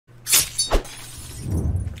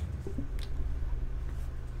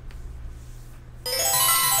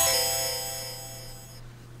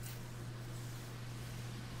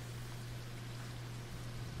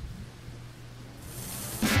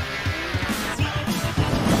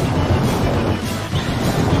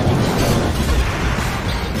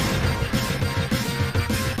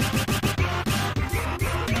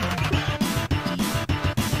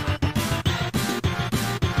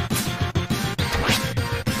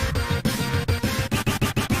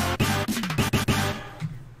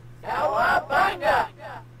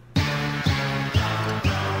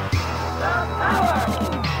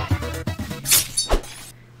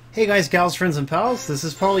Hey guys, gals, friends, and pals, this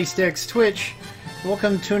is PolySticks Twitch.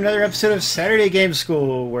 Welcome to another episode of Saturday Game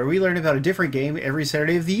School, where we learn about a different game every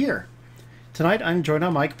Saturday of the year. Tonight I'm joined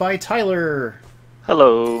on mic by Tyler.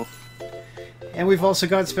 Hello. And we've also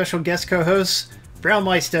got special guest co-hosts,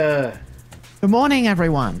 Brownmeister. Good morning,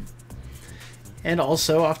 everyone. And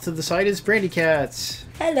also off to the side is Brandy Cats.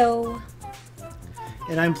 Hello.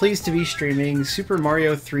 And I'm pleased to be streaming Super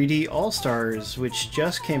Mario 3D All-Stars, which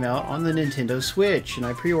just came out on the Nintendo Switch, and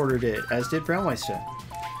I pre-ordered it, as did Brownmeister.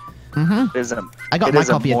 I got my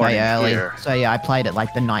copy very early, so yeah, I played it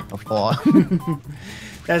like the night before.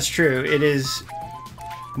 That's true. It is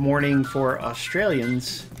morning for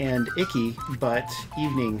Australians and icky, but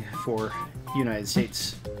evening for United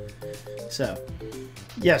States. So,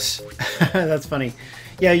 yes, that's funny.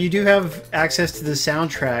 Yeah, you do have access to the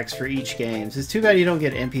soundtracks for each game. It's too bad you don't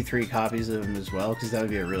get MP3 copies of them as well, because that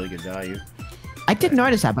would be a really good value. I did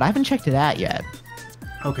notice that, but I haven't checked it out yet.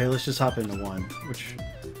 Okay, let's just hop into one, which...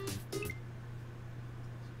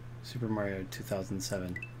 Super Mario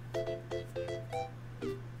 2007.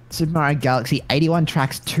 Super Mario Galaxy, 81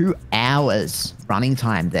 tracks, 2 hours running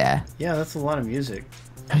time there. Yeah, that's a lot of music.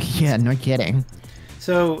 Yeah, no kidding.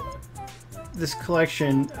 So, this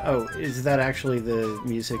collection... Oh, is that actually the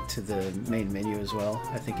music to the main menu as well?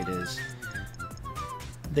 I think it is.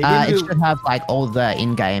 It should have like all the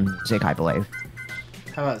in-game music, I believe.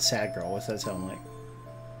 How about Sad Girl? What's that sound like?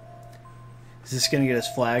 Is this going to get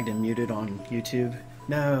us flagged and muted on YouTube?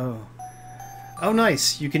 No. Oh,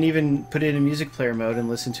 nice. You can even put it in music player mode and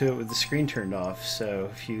listen to it with the screen turned off. So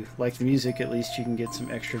if you like the music, at least you can get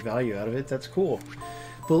some extra value out of it. That's cool.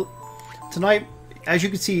 Well, tonight, as you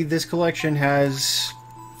can see, this collection has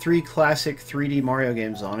 3 classic 3D Mario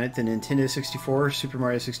games on it. The Nintendo 64, Super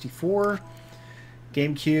Mario 64,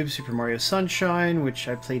 GameCube, Super Mario Sunshine, which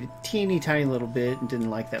I played a teeny tiny little bit and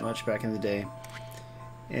didn't like that much back in the day.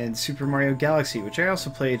 And Super Mario Galaxy, which I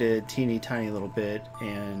also played a teeny tiny little bit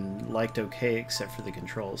and liked okay except for the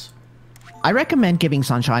controls. I recommend giving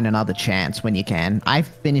Sunshine another chance when you can. I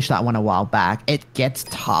finished that one a while back. It gets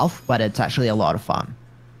tough, but it's actually a lot of fun.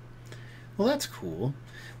 Well, that's cool.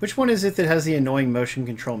 Which one is it that has the annoying motion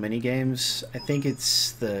control minigames? I think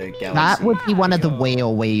it's the Galaxy. That would be one of the Wii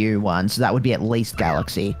or Wii U ones. So that would be at least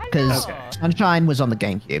Galaxy, because Sunshine was on the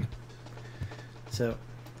GameCube. So...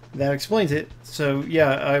 that explains it. So,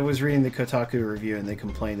 yeah, I was reading the Kotaku review, and they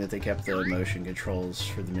complained that they kept the motion controls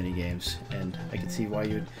for the minigames, and I can see why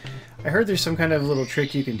you'd... I heard there's some kind of little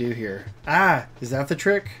trick you can do here. Ah! Is that the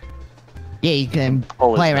trick? Yeah, you can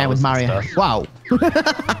play around with Mario. Wow!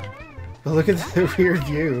 But look at the weird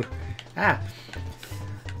view. Ah!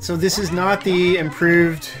 So this is not the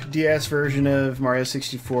improved DS version of Mario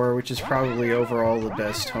 64, which is probably overall the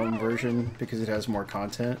best home version, because it has more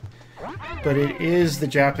content. But it is the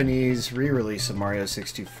Japanese re-release of Mario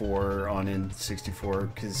 64 on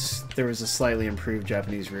N64, because there was a slightly improved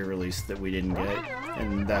Japanese re-release that we didn't get,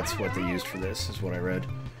 and that's what they used for this, is what I read.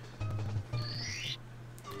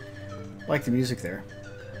 Like the music there.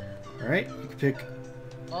 Alright, you can pick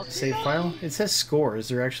save file. It says score. Is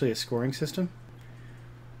there actually a scoring system?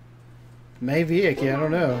 Maybe, I don't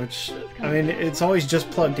know. I mean, it's always just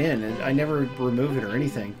plugged in, and I never remove it or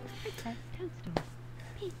anything.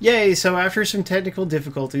 Yay! So after some technical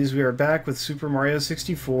difficulties, we are back with Super Mario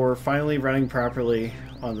 64 finally running properly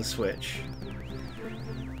on the Switch.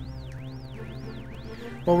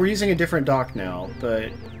 Well, we're using a different dock now,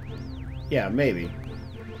 but yeah, maybe.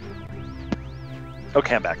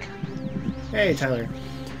 Okay, I'm back. Hey, Tyler.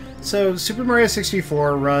 So Super Mario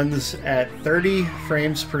 64 runs at 30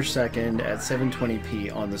 frames per second at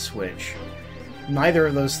 720p on the Switch. Neither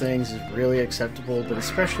of those things is really acceptable, but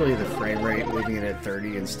especially the frame rate, leaving it at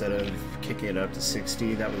 30 instead of kicking it up to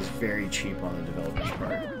 60, that was very cheap on the developer's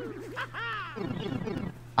part.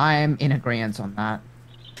 I am in agreement on that.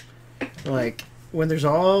 Like, when there's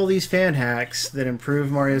all these fan hacks that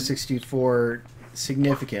improve Mario 64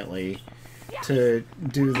 significantly, to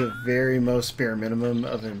do the very most bare minimum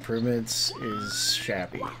of improvements is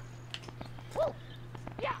shabby.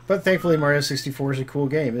 But thankfully Mario 64 is a cool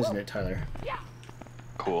game, isn't it, Tyler?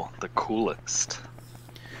 Cool. The coolest.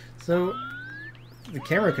 So, the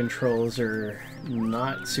camera controls are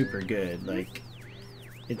not super good. Like,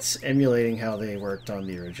 it's emulating how they worked on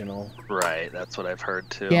the original. Right, that's what I've heard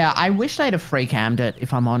too. Yeah, I wish they'd have free cammed it,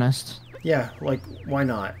 if I'm honest. Yeah, like, why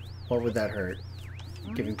not? What would that hurt?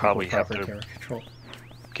 Giving Probably people proper have to camera control.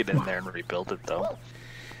 get in there and rebuild it though.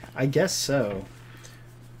 I guess so.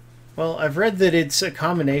 Well, I've read that it's a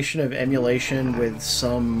combination of emulation with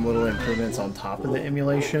some little improvements on top of the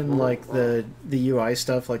emulation, like the UI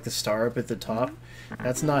stuff, like the star up at the top.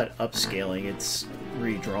 That's not upscaling, it's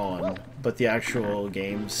redrawn, but the actual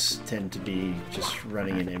games tend to be just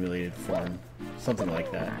running in emulated form. Something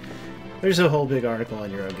like that. There's a whole big article on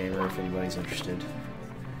Eurogamer if anybody's interested.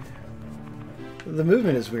 The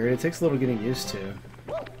movement is weird. It takes a little getting used to.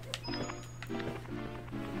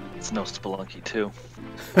 It's no Spelunky 2.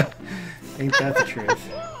 Ain't that the truth?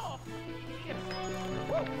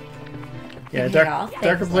 Yeah, Yeah,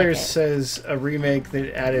 Darker things Players like it. says a remake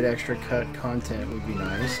that added extra cut content would be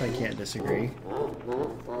nice. I can't disagree.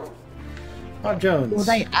 Bob Jones. Well,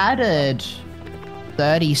 they added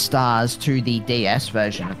 30 stars to the DS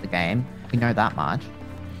version of the game. We know that much.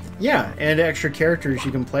 Yeah, and extra characters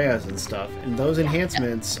you can play as and stuff. And those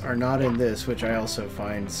enhancements are not in this, which I also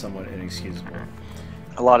find somewhat inexcusable.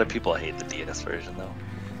 A lot of people hate the DS version, though.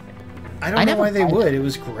 I don't know why they would. It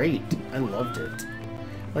was great. I loved it.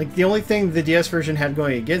 Like, the only thing the DS version had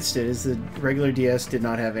going against it is the regular DS did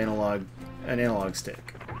not have an analog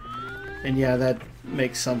stick. And yeah, that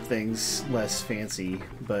makes some things less fancy,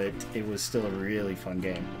 but it was still a really fun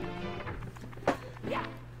game.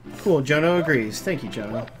 Cool, Jono agrees. Thank you,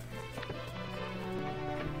 Jono.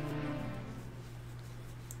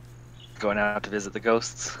 Going out to visit the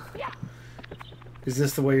ghosts. Is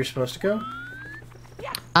this the way you're supposed to go?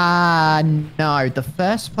 No. The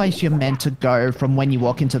first place you're meant to go from when you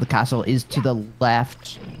walk into the castle is to the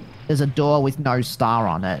left. There's a door with no star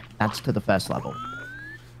on it. That's to the first level.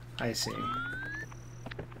 I see.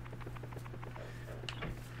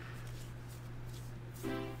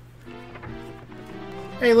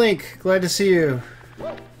 Hey, Link. Glad to see you.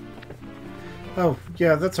 Oh,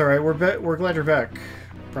 yeah, that's alright. We're glad you're back,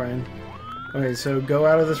 Brian. Okay, so go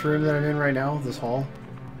out of this room that I'm in right now, this hall.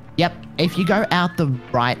 Yep. If you go out the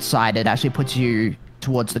right side, it actually puts you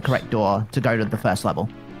towards the correct door to go to the first level.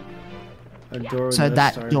 A door with So no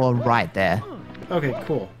that star. door right there. Okay,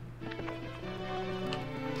 cool.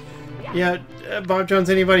 Yeah, Bob Jones,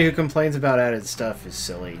 anybody who complains about added stuff is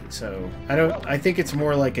silly. So I think it's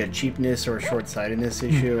more like a cheapness or short-sightedness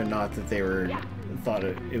issue, and not that they thought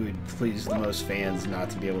it would please the most fans not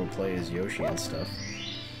to be able to play as Yoshi and stuff.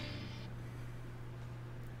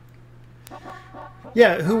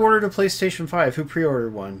 Yeah, who ordered a PlayStation 5? Who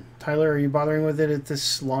pre-ordered one? Tyler, are you bothering with it at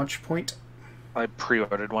this launch point? I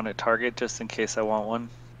pre-ordered one at Target just in case I want one.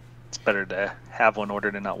 It's better to have one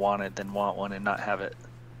ordered and not want it than want one and not have it.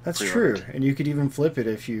 That's Pre-ordered. true, and you could even flip it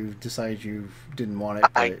if you decide you didn't want it.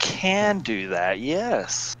 I but- can do that,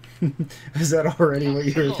 yes. Is that already what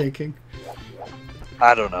you were thinking?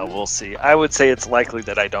 I don't know, we'll see. I would say it's likely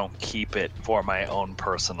that I don't keep it for my own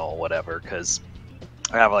personal whatever, because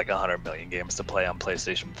I have like 100 million games to play on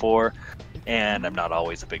PlayStation 4, and I'm not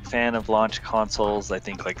always a big fan of launch consoles. I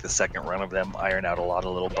think like the second run of them iron out a lot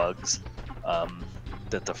of little bugs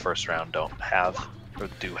that the first round don't have, or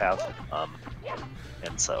do have.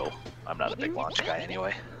 And so I'm not a big launch guy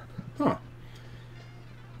anyway. Huh.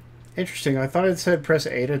 Interesting. I thought it said press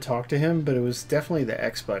A to talk to him, but it was definitely the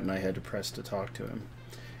X button I had to press to talk to him.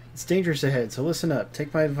 It's dangerous ahead, so listen up.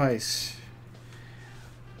 Take my advice.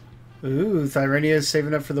 Ooh, Thyrenia is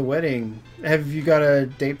saving up for the wedding. Have you got a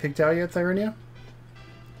date picked out yet, Thyrenia?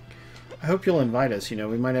 I hope you'll invite us. You know,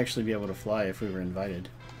 we might actually be able to fly if we were invited.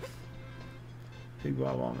 Big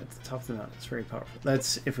Wawam at the top of the mountain. It's very powerful.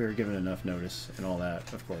 That's if we were given enough notice and all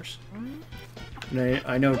that, of course. And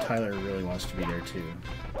I know Tyler really wants to be there too.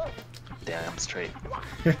 Damn straight.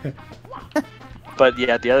 But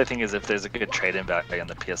yeah, the other thing is if there's a good trade-in value on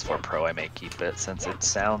the PS4 Pro, I may keep it, since it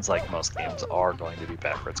sounds like most games are going to be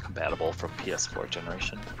backwards compatible from PS4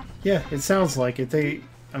 generation. Yeah, it sounds like it.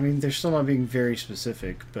 I mean, they're still not being very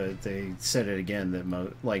specific, but they said it again that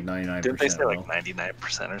like 99%. Didn't they say like will.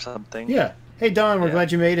 99% or something? Yeah. Hey Don, we're Yeah.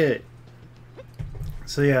 glad you made it.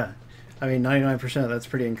 So yeah, I mean 99%. That's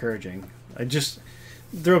pretty encouraging.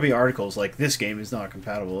 There'll be articles like this game is not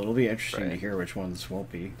compatible. It'll be interesting to Right. hear which ones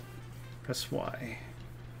won't be. Press Y.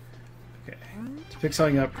 Okay. To pick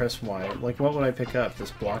something up, press Y. Like what would I pick up?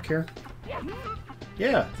 This block here?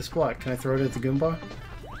 Yeah, this block. Can I throw it at the Goomba?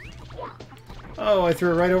 Oh, I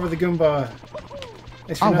threw it right over the Goomba.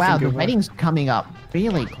 Thanks for Oh wow, nothing, the Goomba. wedding's coming up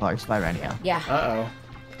really close, Lyrenia. Yeah. Uh-oh.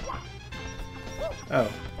 Oh,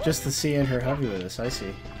 just to see and her hubby with us, I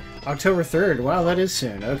see. October 3rd, wow, that is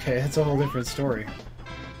soon. Okay, that's a whole different story.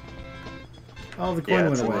 Oh, the coin Yeah,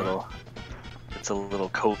 went it's a away. little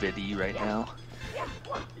COVID-y right now.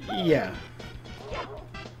 Yeah.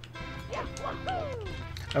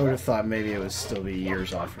 I would have thought maybe it would still be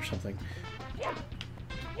years off or something.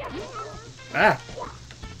 Ah!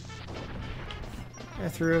 I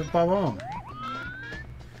threw a bomb.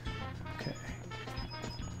 Okay.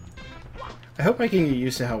 I hope I can get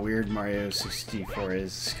used to how weird Mario 64 is.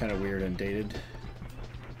 It's kind of weird and dated.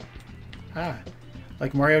 Ah.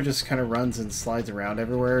 Like, Mario just kind of runs and slides around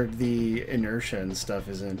everywhere. The inertia and stuff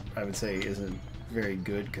isn't, I would say, isn't very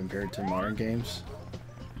good compared to modern games.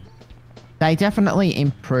 They definitely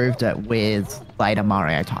improved it with later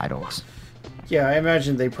Mario titles. Yeah, I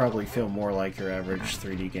imagine they probably feel more like your average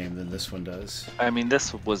 3D game than this one does. I mean,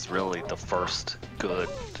 this was really the first good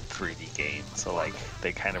 3D game, so like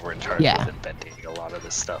they kind of were in charge of inventing a lot of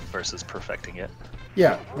this stuff versus perfecting it.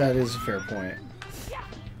 Yeah, that is a fair point.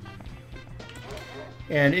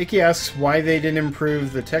 And Icky asks why they didn't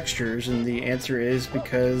improve the textures, and the answer is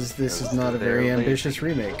because this is not a very ambitious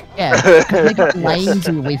remake. Yeah, because they got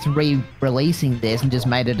lazy with re-releasing this and just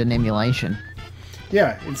made it an emulation.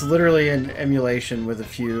 Yeah, it's literally an emulation with a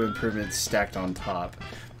few improvements stacked on top.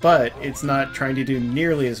 But it's not trying to do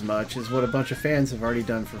nearly as much as what a bunch of fans have already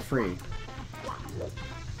done for free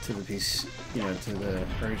to the PC, to the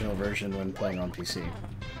original version when playing on PC.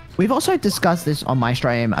 We've also discussed this on my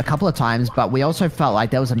stream a couple of times, but we also felt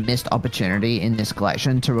like there was a missed opportunity in this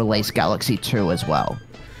collection to release Galaxy 2 as well.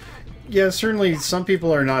 Yeah, certainly some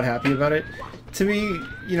people are not happy about it. To me,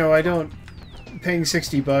 I don't... Paying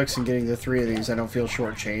 $60 and getting the 3 of these, I don't feel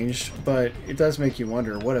shortchanged, but it does make you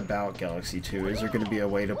wonder, what about Galaxy 2? Is there going to be a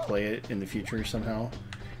way to play it in the future somehow?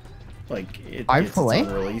 Like, it gets its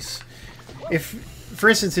own release? For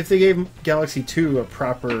instance, if they gave Galaxy 2 a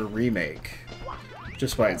proper remake,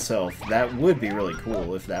 just by itself, that would be really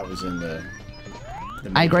cool if that was in the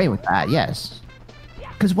I agree with that, yes.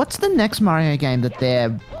 Because what's the next Mario game that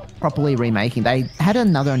they're properly remaking? They had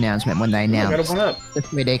another announcement when they announced the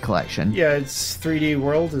 3D collection. Yeah, it's 3D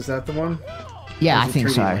World, is that the one? Yeah, I think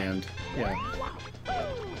so. Land? Yeah.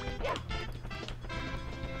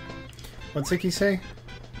 What's Icky say?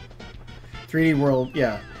 3D World,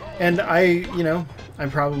 yeah. And I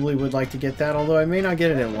probably would like to get that, although I may not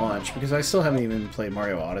get it at launch, because I still haven't even played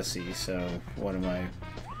Mario Odyssey, so what am I...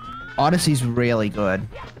 Odyssey's really good.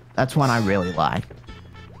 That's one I really like.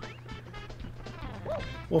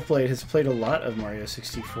 Wolfblade has played a lot of Mario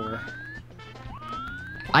 64.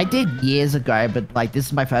 I did years ago, but like this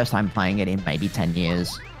is my first time playing it in maybe 10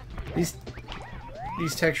 years. These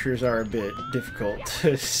textures are a bit difficult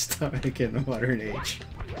to stomach in the modern age.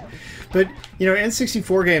 But,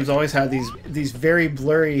 N64 games always had these very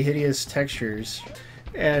blurry, hideous textures,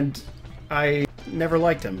 and I never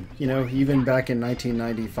liked them. Even back in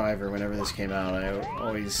 1995 or whenever this came out, I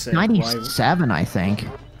always said... 97, I think.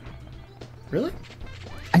 Really?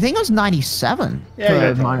 I think it was 97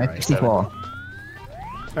 for Mario 64.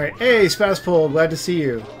 Alright, hey, Spazpole, glad to see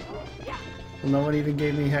you. Well, no one even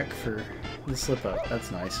gave me heck for the slip-up. That's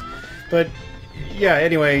nice. But, yeah,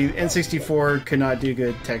 anyway, N64 could not do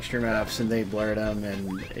good texture maps, and they blurred them,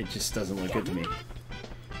 and it just doesn't look good to me.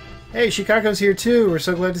 Hey, Chicago's here too! We're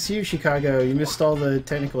so glad to see you, Chicago. You missed all the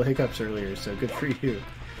technical hiccups earlier, so good for you.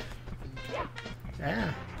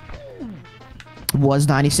 Ah. Was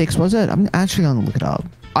 96, was it? I'm actually going to look it up.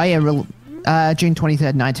 Oh yeah, June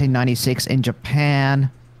 23rd, 1996 in Japan.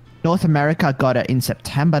 North America got it in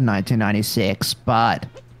September 1996, but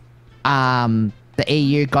the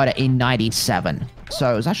EU got it in 97.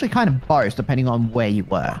 So it was actually kind of both, depending on where you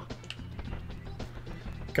were.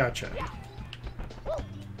 Gotcha.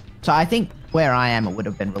 So I think where I am, it would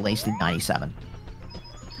have been released in 97.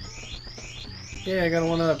 Yeah, I got a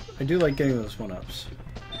 1-up. I do like getting those 1-ups.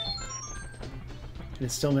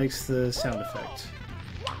 It still makes the sound effect.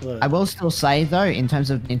 Look. I will still say, though, in terms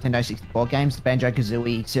of Nintendo 64 games, the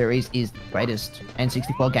Banjo-Kazooie series is the greatest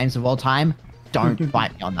N64 games of all time. Don't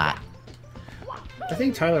fight me on that. I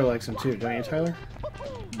think Tyler likes them too, don't you, Tyler?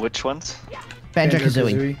 Which ones?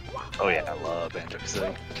 Banjo-Kazooie. Oh yeah, I love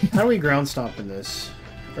Banjo-Kazooie. How do we ground stomp in this?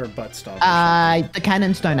 Or butt stomp? The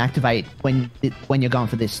cannons don't activate when you're going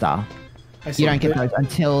for this star. You don't get those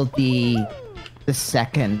until the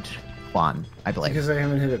second one, I believe. Because I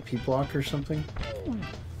haven't hit a P-block or something?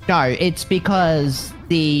 No, it's because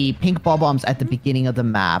the pink bob-ombs at the beginning of the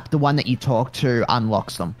map, the one that you talk to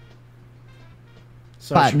unlocks them.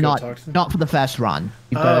 So but not for the first run.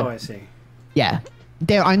 I see. Yeah.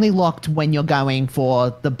 They're only locked when you're going for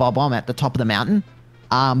the bob-omb at the top of the mountain.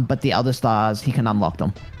 But the other stars, he can unlock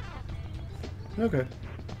them. Okay.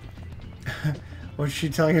 What's she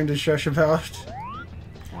telling him to shush about?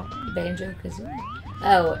 Banjo-Kazooie.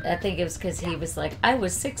 Oh, I think it was because he was like, I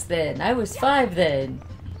was 6 then. I was 5 then.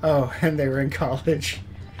 Oh, and they were in college.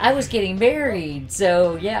 I was getting married,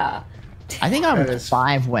 so yeah. I think I was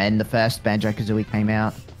 5 when the first Banjo-Kazooie came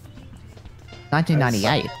out.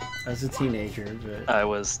 1998. I was a teenager, but... I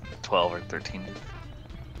was 12 or 13.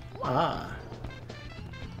 Ah.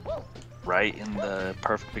 Right in the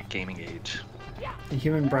perfect gaming age. The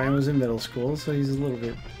human Brian was in middle school, so he's a little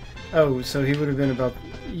bit Oh, so he would have been about...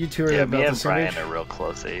 You two are Yeah, about me the and same Brian age? are real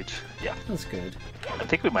close age. Yeah, That's good. I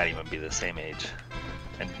think we might even be the same age.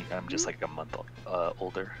 And I'm just like a month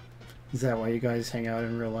older. Is that why you guys hang out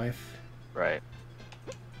in real life? Right.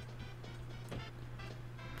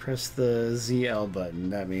 Press the ZL button.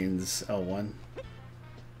 That means L1.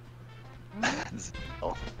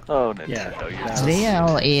 Oh, Nintendo, Yeah, you're that's-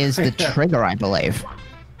 ZL is the trigger, I believe.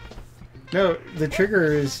 No, the trigger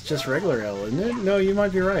is just regular L, isn't it? No, you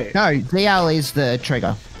might be right. No, ZL is the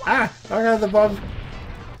trigger. Ah! I got the bump.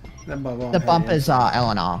 That bump on The head, bumpers are L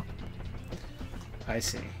and R. I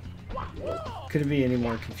see. Could it be any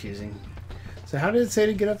more confusing? So how did it say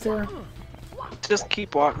to get up there? Just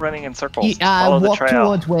keep running in circles. You Follow the walk trail.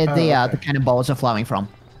 towards where Oh, the okay. cannonballs are flowing from,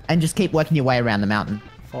 and just keep working your way around the mountain.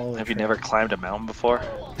 Follow the Have you trail. never climbed a mountain before?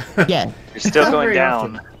 Yeah. You're still Not going very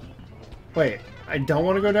down. often. Wait, I don't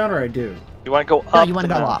want to go down, or I do? You want to go No, up you wanna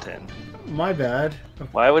the go up. mountain. My bad.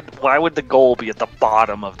 Why would the goal be at the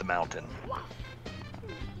bottom of the mountain?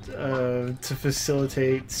 To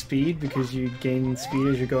facilitate speed because you gain speed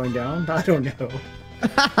as you're going down. I don't know.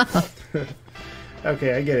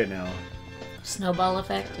 Okay, I get it now. Snowball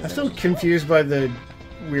effect. I'm still confused by the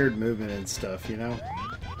weird movement and stuff. You know?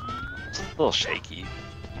 It's a little shaky.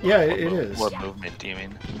 Yeah, it is. What movement do you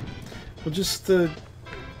mean? Well, just the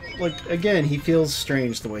like again, he feels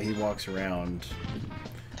strange the way he walks around.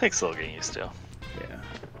 Takes a little getting used to. Yeah.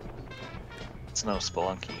 It's no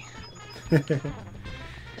Spelunky.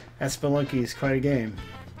 That Spelunky is quite a game.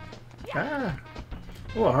 Ah.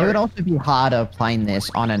 Oh, It would hard. also be harder playing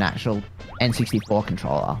this on an actual N64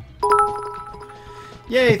 controller.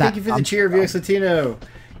 Yay! that Thank you for the bump cheer, VX Latino.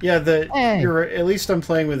 Yeah, Hey. you're right, at least I'm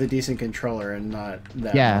playing with a decent controller and not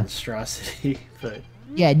that Yeah. monstrosity. But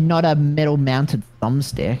Yeah, not a metal-mounted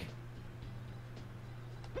thumbstick.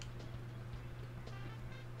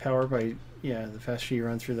 power by the faster you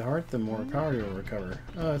run through the heart, the more power you'll recover.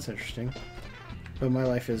 Oh, that's interesting. But my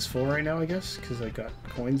life is full right now, I guess, because I got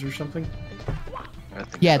coins or something. I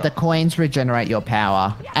think Yeah, so. the coins regenerate your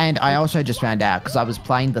power. And I also just found out, because I was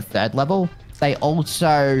playing the third level, they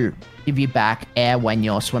also give you back air when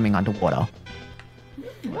you're swimming underwater.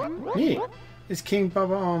 Neat. It's King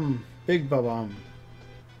Babam, Big Babam.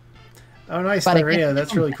 Oh, nice, But I Irina. guess That's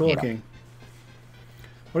it's really cool yeah. looking.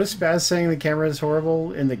 What is Spaz saying? The camera is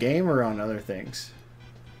horrible in the game or on other things?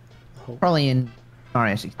 Probably in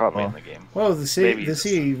Mario 64. Probably in the game. Whoa, the sea. Maybe The it's-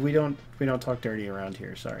 sea. We don't talk dirty around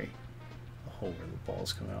here. Sorry. The hole where the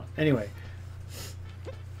balls come out. Anyway,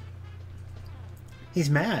 he's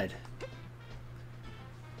mad.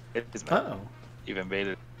 It is Uh oh. You've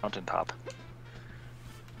invaded mountaintop.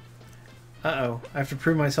 Uh oh. I have to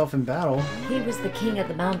prove myself in battle. He was the king of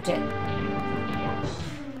the mountain.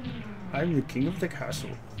 I'm the king of the castle.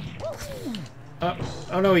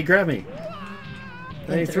 Oh no, he grabbed me.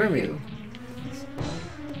 Then he threw me. you.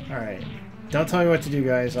 Alright. Don't tell me what to do,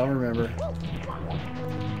 guys. I'll remember.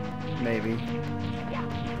 Maybe.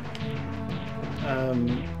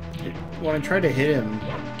 When I try to hit him,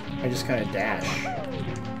 I just kind of dash.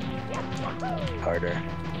 Harder.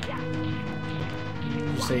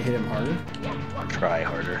 Did you say hit him harder? Try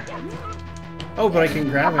harder. Oh, but I can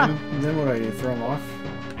grab him. And then what do I do? Throw him off?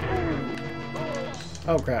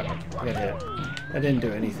 Oh crap. I got hit. That didn't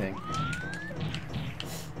do anything.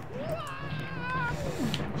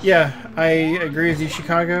 Yeah, I agree with you,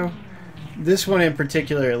 Chicago. This one in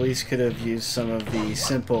particular at least could have used some of the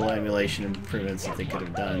simple emulation improvements that they could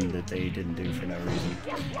have done that they didn't do for no reason.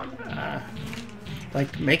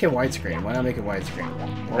 Like, make it widescreen. Why not make it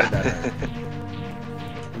widescreen? Or better.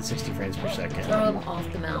 In 60 frames per second. Throw him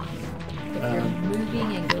off the mountain. If you're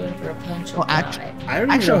moving and going for a punch, Well, you'll act- die. I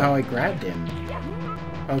don't even know how I grabbed him.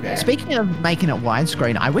 Okay. Speaking of making it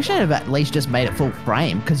widescreen, I wish I'd have at least just made it full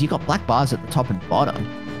frame, because you got black bars at the top and bottom.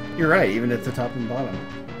 You're right, even at the top and bottom.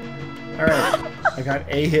 Alright, I got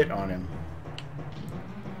a hit on him.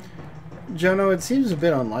 Jono, it seems a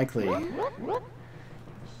bit unlikely.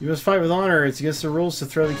 You must fight with honor. It's against the rules to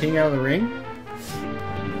throw the king out of the ring.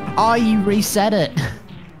 Oh, you reset it.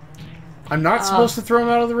 I'm not supposed to throw him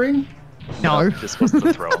out of the ring? No. You're supposed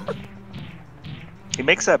to throw him. He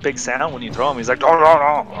makes that big sound when you throw him. He's like, oh,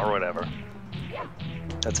 no, no, or whatever.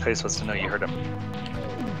 That's how you're supposed to know you heard him.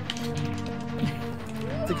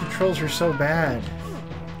 The controls are so bad.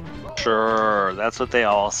 Sure, that's what they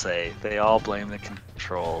all say. They all blame the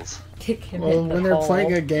controls. Kick him Well, in the when they're hole.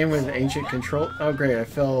 playing a game with ancient control... Oh, great, I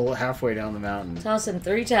fell halfway down the mountain. Toss him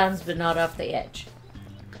 3 times, but not off the edge.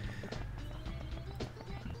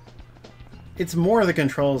 It's more the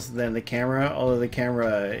controls than the camera, although the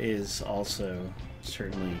camera is also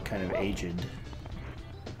certainly kind of aged.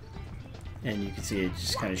 And you can see it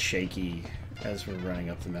just kind of shaky as we're running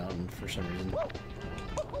up the mountain for some reason.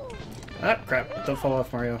 Ah, crap. Don't fall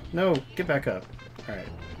off, Mario. No, get back up. Alright.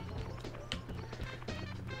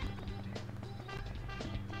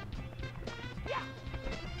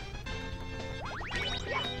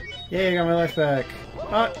 Yay, I got my life back.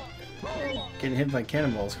 Ah! Getting hit by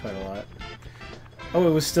cannonballs quite a lot. Oh,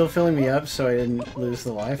 it was still filling me up, so I didn't lose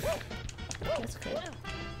the life. That's good.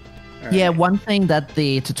 Alright. Yeah, one thing that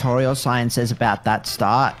the tutorial sign says about that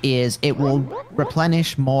star is it will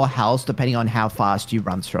replenish more health depending on how fast you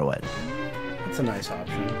run through it. That's a nice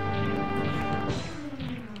option.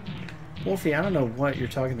 Wolfie, I don't know what you're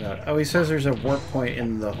talking about. Oh, he says there's a warp point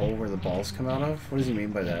in the hole where the balls come out of? What does he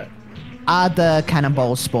mean by that? The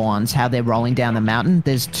cannonball spawns, how they're rolling down the mountain,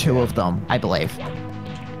 there's 2 of them, I believe.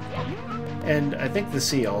 And I think the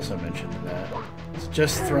C also mentioned that.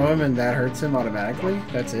 Just throw him and that hurts him automatically?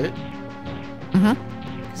 That's it?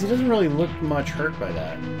 Mm-hmm. Because he doesn't really look much hurt by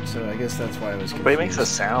that. So I guess that's why I was confused. But it makes a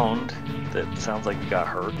sound that sounds like you got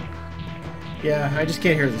hurt. Yeah, I just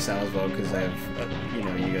can't hear the sound as well because I have, you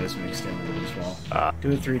know, you guys mixed in with it as well.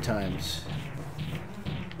 Do it 3 times.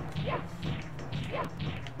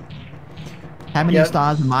 How many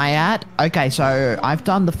stars am I at? Okay, so I've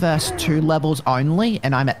done the first 2 levels only,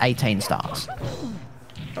 and I'm at 18 stars.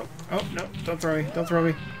 Oh, no, don't throw me, don't throw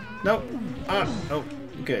me. No, oh,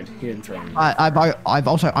 good, he didn't throw me. I've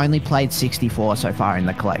also only played 64 so far in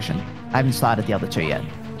the collection. I haven't started the other 2 yet.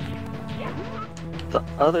 The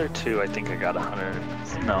other 2, I think I got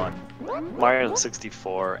 100. No, on Mario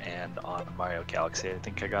 64 and on Mario Galaxy, I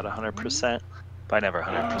think I got 100%. But I never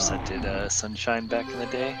 100% did Sunshine back in the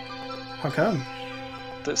day. How come?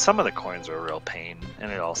 Some of the coins were a real pain,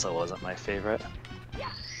 and it also wasn't my favorite.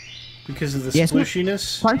 Because of the Yes, splooshiness?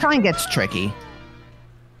 Sunshine gets tricky.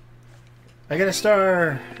 I got a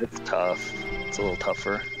star! It's tough. It's a little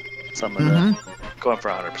tougher. Some of the going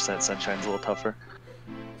for 100% Sunshine's a little tougher.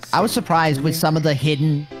 I was surprised with some of the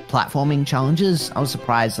hidden platforming challenges. I was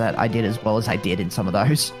surprised that I did as well as I did in some of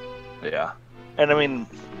those. Yeah, and I mean,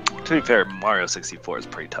 to be fair, Mario 64 is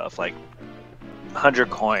pretty tough. Like 100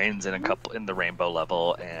 coins in in the rainbow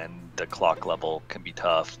level and the clock level can be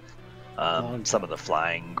tough. Some of the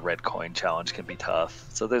flying red coin challenge can be tough.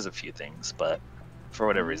 So there's a few things, but for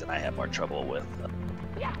whatever reason, I had more trouble with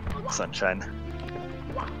Sunshine.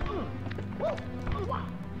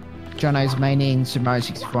 Jono's maining Super Mario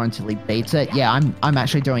 64 until he beats it. Yeah, I'm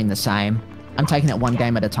actually doing the same. I'm taking it 1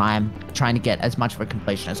 game at a time, trying to get as much of a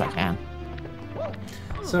completion as I can.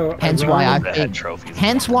 So Hence trophies.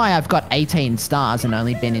 hence why I've got 18 stars and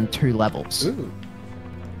only been in 2 levels. Ooh.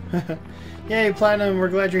 Yay, Platinum, we're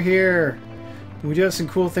glad you're here. We do have some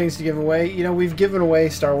cool things to give away. You know, we've given away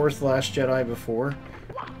Star Wars The Last Jedi before,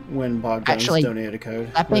 when Bob Jones donated a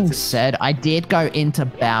code. That being said, I did go into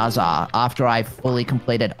Bowser after I fully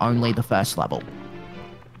completed only the first level.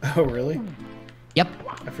 Oh, really? Yep.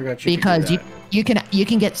 I forgot you Because could do that. you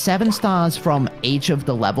can get 7 stars from each of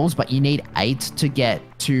the levels, but you need 8 to get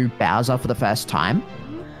to Bowser for the first time.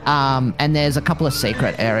 And there's a couple of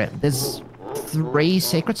secret areas. There's 3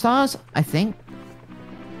 secret stars, I think.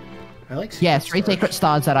 I like 3 secret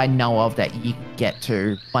stars that I know of that you can get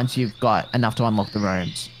to once you've got enough to unlock the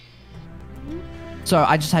rooms. So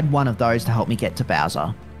I just had one of those to help me get to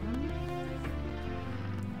Bowser.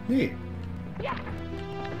 Neat.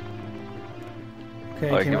 Okay,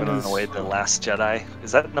 Oh, giving away The Last Jedi.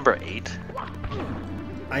 Is that number 8?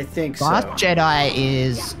 I think so. Last Jedi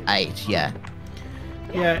is 8, yeah.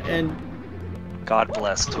 Yeah, and God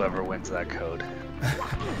bless whoever wins that code.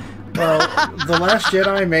 well, The Last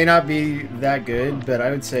Jedi may not be that good, but I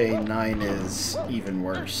would say 9 is even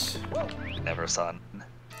worse. Never saw.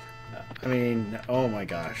 I mean, oh my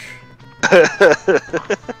gosh. I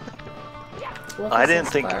didn't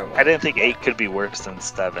think 8 could be worse than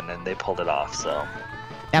 7, and they pulled it off. So.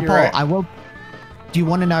 Now, You're Paul, right. I will. Do you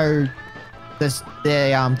want to know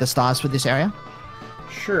the stars for this area?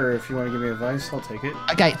 Sure, if you want to give me advice, I'll take it.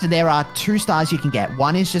 Okay, so there are 2 stars you can get.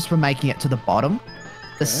 One is just for making it to the bottom.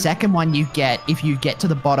 The second one you get if you get to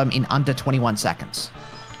the bottom in under 21 seconds.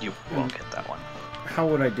 You won't get that one. How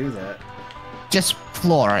would I do that? Just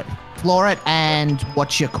floor it. Floor it and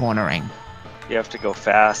watch your cornering. You have to go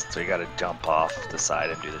fast, so you got to jump off the side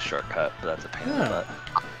and do the shortcut. But that's a pain in the butt.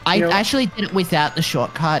 I You know- actually did it without the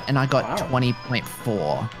shortcut and I got Wow.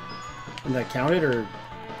 20.4. And that counted, or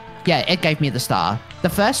Yeah, it gave me the star. The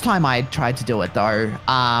first time I tried to do it though,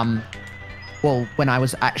 well, when I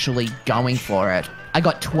was actually going for it, I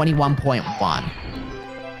got 21.1.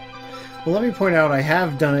 well, let me point out I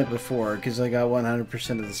have done it before because I got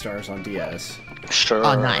 100% of the stars on DS. Sure.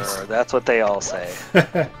 Oh, nice. That's what they all say.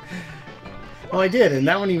 Well, I did, and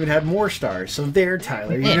that one even had more stars. So there,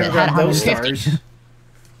 Tyler, you Yeah, never it had got those 150. stars.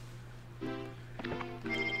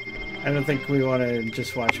 I don't think we want to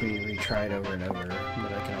just watch me retry it over and over,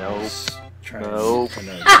 but I can always try Nope.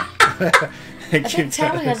 another time. I think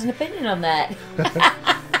Tyler has an opinion on that.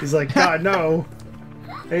 He's like, God, no.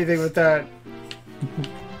 Anything with that.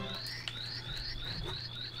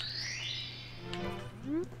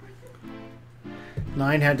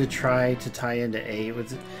 Nine had to try to tie into 8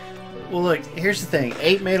 with. Well, look. Here's the thing.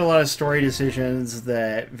 8 made a lot of story decisions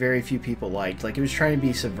that very few people liked. Like, it was trying to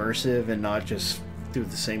be subversive and not just do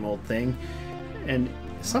the same old thing. And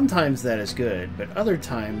sometimes that is good, but other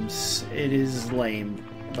times it is lame.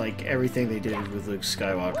 Like everything they did with Luke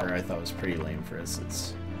Skywalker, I thought was pretty lame. For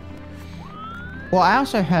instance. Well, I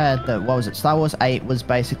also heard that, what was it? Star Wars 8 was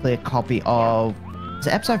basically a copy of... Is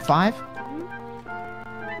it Episode 5?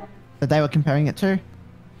 That they were comparing it to?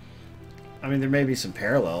 I mean, there may be some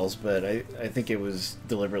parallels, but I think it was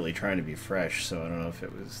deliberately trying to be fresh, so I don't know if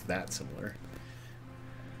it was that similar.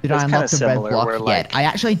 Did It's I kinda unlock the red similar block where, yet? like- I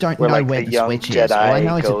actually don't know Where where like the the young switch is. All I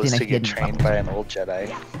know Jedi is goes it's in to a get hidden trained by an old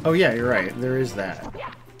Jedi. Oh yeah, you're right. There is that.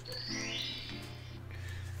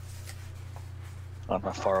 On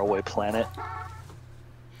a faraway planet.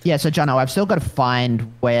 Yeah, so Jono, I've still got to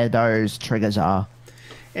find where those triggers are.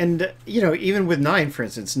 And, you know, even with 9, for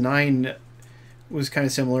instance, 9 was kind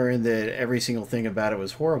of similar in that every single thing about it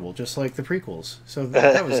was horrible, just like the prequels. So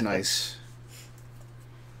that was nice.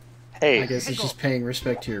 Hey, I guess it's just paying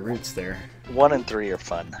respect to your roots there. 1 and 3 are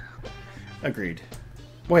fun. Agreed.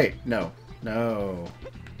 Wait, no. No.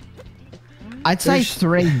 I'd say There's-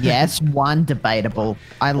 3, yes. 1, debatable.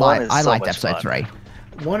 I One is so liked much episode fun. 3.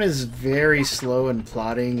 1 is very slow in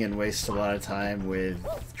plotting and wastes a lot of time with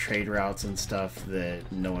trade routes and stuff that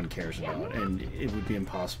no one cares about, and it would be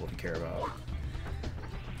impossible to care about.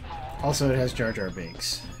 Also, it has Jar Jar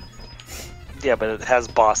Binks. Yeah, but it has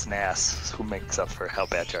Boss Nass, who makes up for how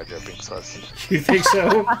bad Jar Jar Binks was. You think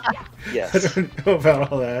so? I Yes. don't know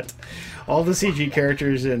about all that. All the CG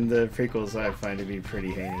characters in the prequels I find to be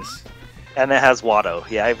pretty heinous. And it has Watto.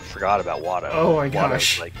 Yeah, I forgot about Watto. Oh my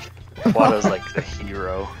gosh. Watto's like the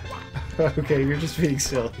hero. Okay, you're just being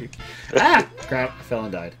silly. Ah! Crap, I fell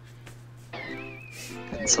and died.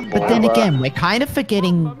 And some But then Boba. again, we're kind of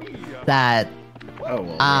forgetting that Oh,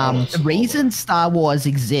 well. the reason Star Wars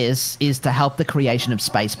exists is to help the creation of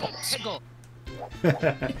Spaceballs.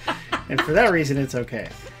 And for that reason, it's okay.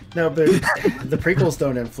 No, but the prequels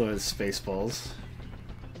don't influence Spaceballs.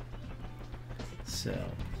 So.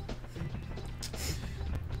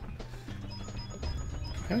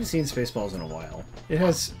 I haven't seen Spaceballs in a while. It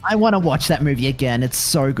has. I want to watch that movie again. It's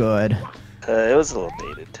so good. It was a little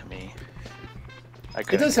dated to me.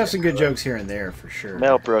 It does have some good jokes here and there, for sure.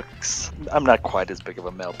 Mel Brooks. I'm not quite as big of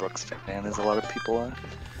a Mel Brooks fan as a lot of people are.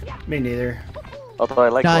 Me neither. Although I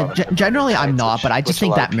like. No, Robin Hood generally Men in I'm Tights, not, but I just which a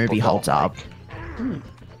think lot that of people movie holds don't up. like.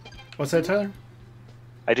 What's that, Tyler?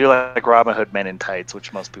 I do like Robin Hood Men in Tights,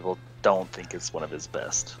 which most people don't think is one of his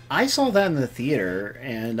best. I saw that in the theater,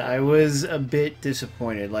 and I was a bit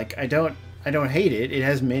disappointed. Like, I don't hate it. It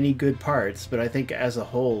has many good parts, but I think as a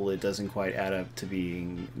whole, it doesn't quite add up to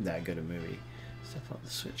being that good a movie. Step on the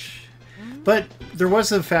Switch. But there was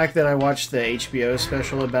the fact that I watched the HBO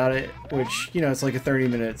special about it, which, you know, it's like a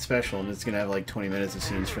 30-minute special, and it's going to have like 20 minutes of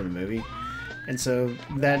scenes from the movie. And so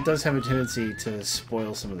that does have a tendency to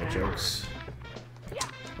spoil some of the jokes.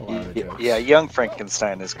 A lot of the jokes. Yeah, Young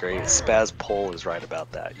Frankenstein is great. Spaz Pole is right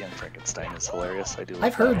about that. Young Frankenstein is hilarious. I do. Like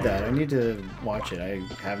I've heard one. that. I need to watch it. I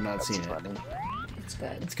have not That's seen funny. it. It's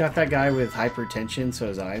good. It's got that guy with hypertension, so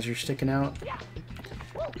his eyes are sticking out. Yeah.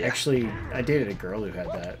 Actually, I dated a girl who had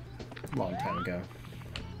that a long time ago.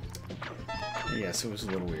 Yes, it was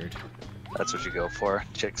a little weird. That's what you go for.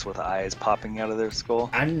 Chicks with eyes popping out of their skull.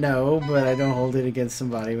 I know, but I don't hold it against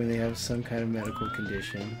somebody when they have some kind of medical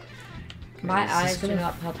condition. My This is eyes do gonna-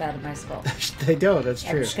 not pop out of my skull. They don't, that's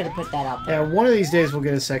I'm true. just gonna put that out Yeah, there. one of these days we'll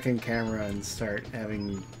get a second camera and start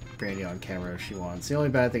having Brandy on camera if she wants. The only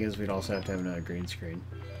bad thing is we'd also have to have another green screen.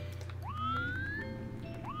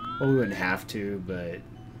 Well, we wouldn't have to, but...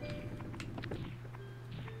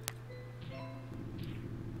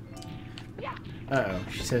 Uh-oh,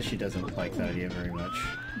 she says she doesn't like that idea very much.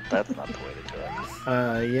 That's not the way to do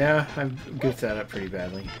it. Yeah, I've goofed that up pretty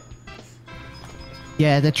badly.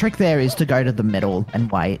 Yeah, the trick there is to go to the middle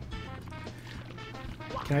and wait.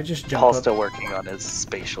 Can I just jump Paul's up? still working on his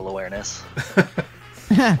spatial awareness.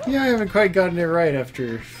 Yeah, I haven't quite gotten it right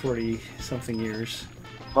after 40-something years.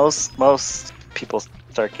 Most people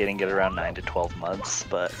start getting it around 9 to 12 months,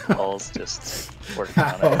 but Paul's just working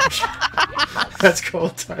on it. Ouch. That's cool,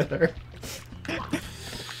 Tyler.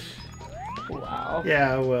 Wow.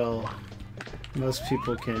 Yeah, well, Most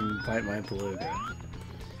people can bite my beluga.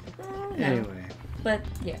 Anyway. But,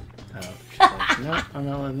 yeah. Oh, she's like, no, I'm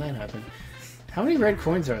not letting that happen. How many red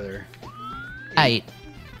coins are there? 8.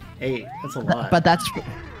 8. That's a lot. But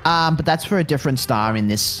that's for a different star in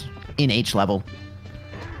each level.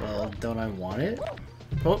 Well, don't I want it?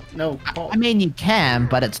 Oh, no. Paul. I mean, you can,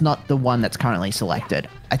 but it's not the one that's currently selected.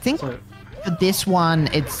 I think So, for this one,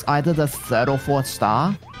 it's either the 3rd or 4th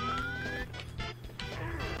star.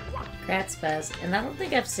 Kratspaz. And I don't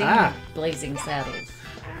think I've seen Blazing Saddles.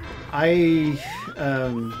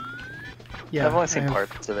 Yeah, I've only seen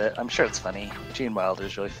parts of it. I'm sure it's funny. Gene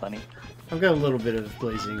Wilder's really funny. I've got a little bit of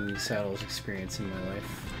Blazing Saddles experience in my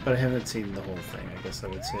life, but I haven't seen the whole thing, I guess I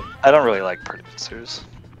would say. I don't really like producers.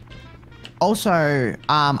 Also,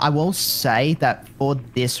 I will say that for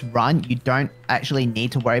this run, you don't actually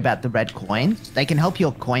need to worry about the red coins. They can help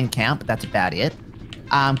your coin count, but that's about it.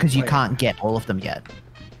 Because you can't get all of them yet.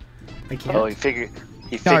 I can't. Oh, he figured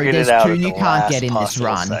there's it out. 2 at you the can't last get in this possible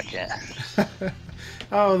run. Second.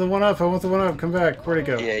 Oh, the 1-up. I want the 1-up. Come back. Where'd it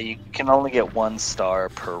go? Yeah, you can only get 1 star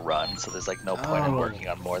per run, so there's like no point in Oh. working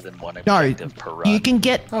on more than 1 objective per run. You can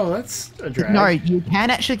get... Oh, that's a drag. No, you can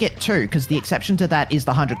actually get 2, because the exception to that is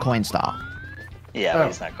the 100 coin star. Yeah, Oh. but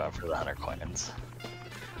he's not going for the 100 coins.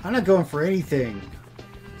 I'm not going for anything.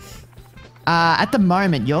 At the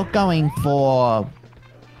moment, you're going for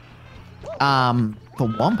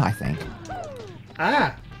Womp, I think.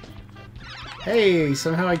 Ah! Hey,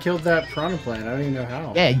 somehow I killed that piranha plant. I don't even know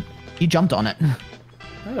how. Yeah, you jumped on it.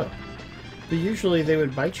 Oh. But usually they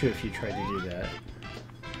would bite you if you tried to do that.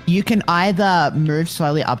 You can either move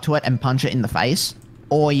slowly up to it and punch it in the face,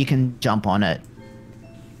 or you can jump on it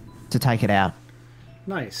to take it out.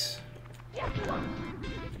 Nice.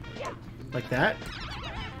 Like that?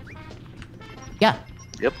 Yeah,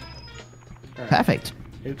 Yep. All right. perfect.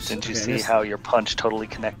 Oops. Didn't you Okay, I see missed- how your punch totally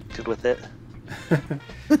connected with it?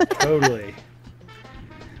 Totally.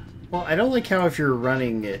 Well, I don't like how if you're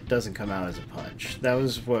running, it doesn't come out as a punch. That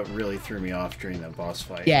was what really threw me off during that boss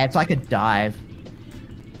fight. Yeah, it's like a dive.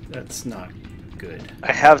 That's not good.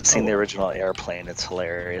 I have seen the original Airplane. It's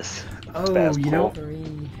hilarious. It's Oh, bad as you know,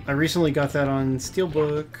 cool. I recently got that on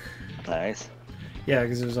Steelbook. Nice. Yeah,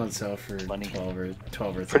 because it was on sale for Funny. 12 or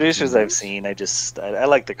 13 Producers I've bucks. seen, I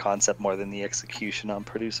like the concept more than the execution on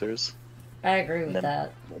producers. I agree with Then-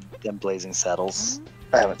 that. Them Blazing Saddles,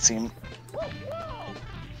 I haven't seen.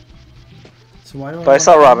 So why do But I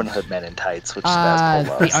saw Robin Hood Men in Tights, which Spaz The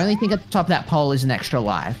loves. only thing at the top of that pole is an extra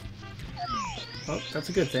life. Oh, that's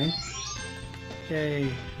a good thing.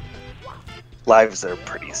 Yay. Lives are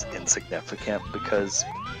pretty insignificant because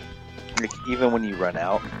like, even when you run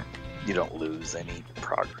out, you don't lose any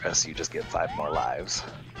progress. You just get 5 more lives.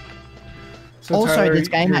 So Also, Tyler, this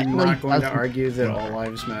game you're actually not going to doesn't- argue that all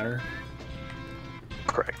lives matter?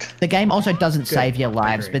 Correct. The game also doesn't Good, save your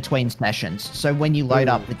lives agree. between sessions, so when you load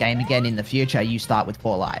Ooh. up the game again in the future, you start with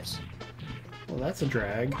 4 lives. Well, that's a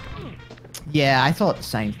drag. Yeah, I thought the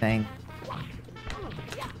same thing.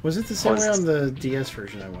 Was it the same Was- way on the DS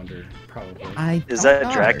version, I wonder? Probably. Is don't that know, to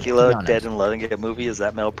be Dracula honest. Dead and Loving It movie? Is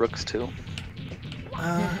that Mel Brooks too?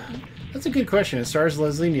 That's a good question. It stars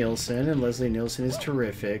Leslie Nielsen, and Leslie Nielsen is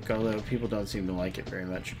terrific, although people don't seem to like it very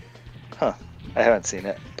much. Huh. I haven't seen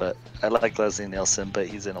it, but I like Leslie Nielsen, but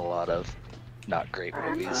he's in a lot of not great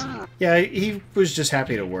movies. Yeah, he was just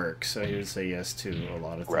happy to work, so he would say yes to a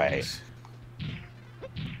lot of things. Right.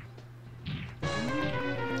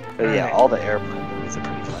 But yeah, Alright. all the Airplane movies are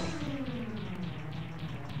pretty funny.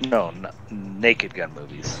 No, Naked Gun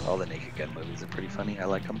movies. All the Naked Gun movies are pretty funny. I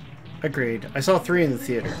like them. Agreed. I saw 3 in the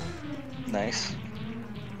theater. Nice.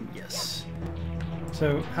 Yes.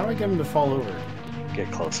 So, how do I get him to fall over?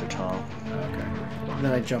 Get closer, Tom. Okay. And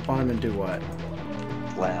then I jump on him and do what?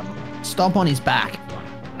 Lamb. Stomp on his back.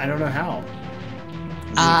 I don't know how.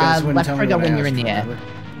 You guys wouldn't Left tell me trigger what I when you're in asked the air. for,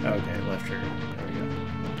 remember? Okay, left trigger. There we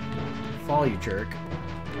go. Fall, you jerk.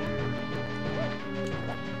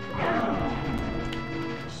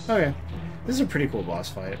 Okay. This is a pretty cool boss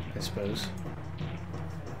fight, I suppose.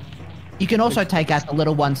 You can also take out the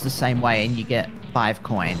little ones the same way and you get 5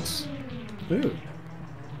 coins. Ooh.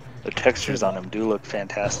 The textures on them do look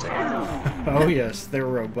fantastic. Oh yes, they're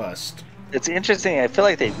robust. It's interesting. I feel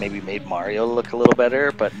like they maybe made Mario look a little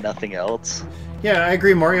better, but nothing else. Yeah, I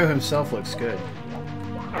agree. Mario himself looks good.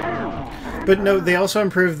 But no, they also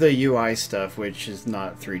improved the UI stuff, which is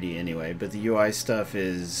not 3D anyway, but the UI stuff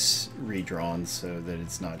is redrawn so that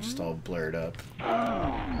it's not just all blurred up.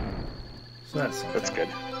 So that's something. That's good.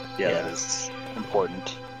 Yeah, that is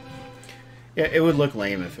important. Yeah, it would look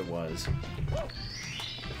lame if it was.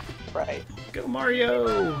 Right. Go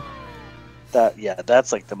Mario!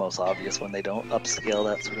 That's like the most obvious when they don't upscale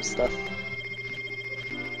that sort of stuff.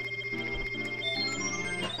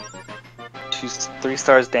 3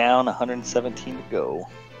 stars down, 117 to go.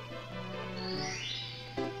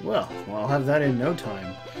 Well, I'll have that in no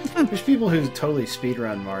time. There's people who totally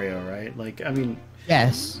speedrun Mario, right? Like, I mean,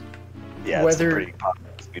 Yes. Yeah, Whether- it's a pretty popular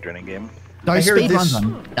speedrunning game. Those hear speedruns this-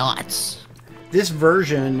 are nuts. this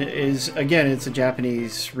version is, again, it's a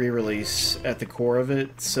Japanese re-release at the core of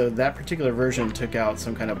it, so that particular version took out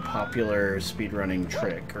some kind of popular speedrunning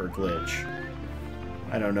trick or glitch.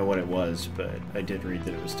 I don't know what it was, but I did read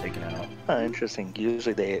that it was taken out. Interesting.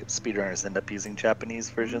 Usually speedrunners end up using Japanese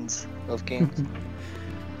versions of games.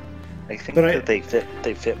 I think But that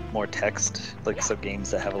they fit more text, like so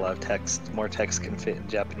games that have a lot of text, more text can fit in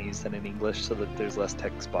Japanese than in English, so that there's less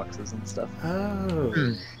text boxes and stuff.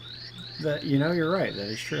 Oh. That, you know, you're right. That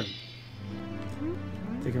is true.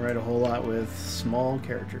 They can write a whole lot with small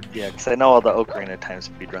characters. Yeah, because I know all the Ocarina of Time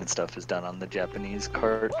speedrun stuff is done on the Japanese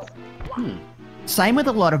cart. Same with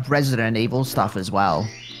a lot of Resident Evil stuff as well.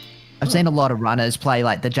 I've seen a lot of runners play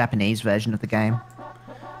like the Japanese version of the game.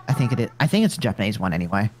 I think it is. I think it's a Japanese one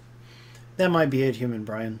anyway. That might be it, Human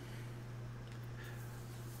Brian.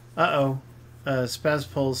 Uh-oh.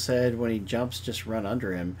 Spazpole said when he jumps, just run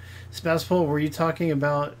under him. Spazpole, were you talking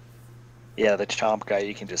about... Yeah, the chomp guy,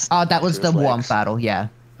 you can just... Oh, that was through the his Womp legs. battle, yeah.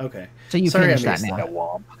 Okay. So you Sorry, I finished that missed now. Yeah,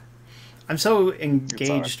 Womp. I'm so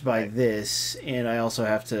engaged by alright. this, and I also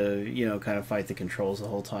have to, you know, kind of fight the controls the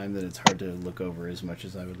whole time that it's hard to look over as much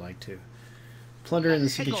as I would like to. Plunder in the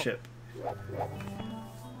city ship.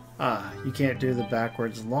 Ah, you can't do the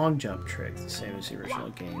backwards long jump trick, the same as the original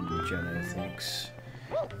game, Jonah thinks.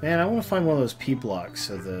 Man, I want to find one of those P blocks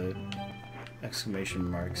so the exclamation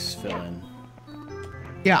marks fill in.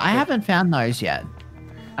 Yeah, I haven't found those yet.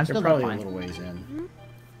 I'm They're still probably a fine. little ways in.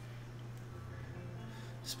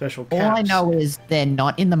 Special All caps. I know is they're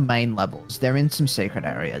not in the main levels. They're in some secret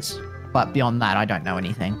areas. But beyond that, I don't know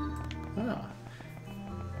anything. Ah.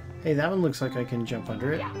 Hey, that one looks like I can jump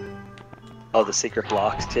under it. Oh, the secret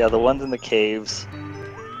blocks. Yeah, the ones in the caves.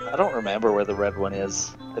 I don't remember where the red one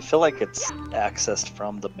is. I feel like it's accessed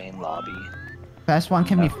from the main lobby. First one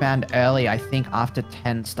can be found early, I think, after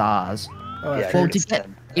 10 stars. Oh, Yeah, after Well, it's to get,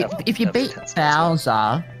 10 if you after beat 10 stars,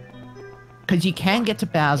 Bowser, because you can get to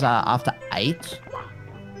Bowser after 8,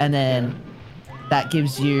 and then that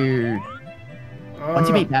gives you... Once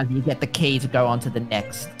you beat Bowser, you get the key to go on to the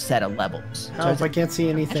next set of levels. Help, I can't see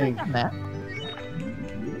anything. Actually, not that.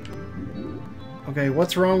 Okay,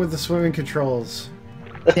 what's wrong with the swimming controls?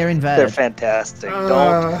 They're They're inverted. fantastic.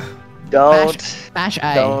 Uh, Bash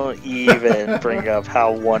A. Don't even bring up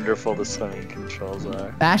how wonderful the swimming controls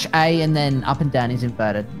are. Bash A and then up and down is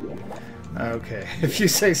inverted. Okay, if you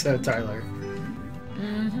say so, Tyler.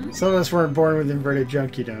 Some of us weren't born with inverted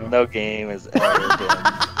junk, you know. No game has ever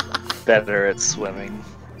been better at swimming.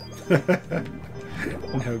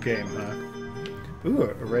 No game, huh? Ooh,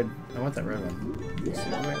 a red. I want that red one. This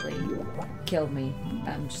really killed me.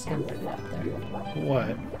 I'm just gonna put it out there.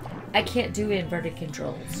 What? I can't do inverted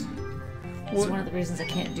controls. It's What? one of the reasons I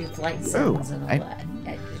can't do flight sims and all I-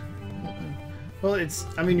 that. Well, it's.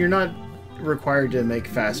 I mean, you're not required to make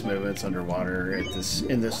fast movements underwater at this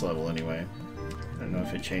in this level anyway. I don't know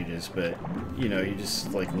if it changes, but you know, you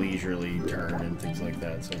just like leisurely turn and things like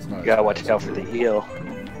that. So it's not. You gotta watch out for the eel.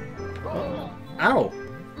 Ow!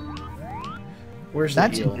 Where's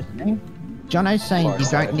That's the eel? interesting. Jono's saying Far you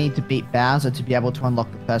side. don't need to beat Bowser to be able to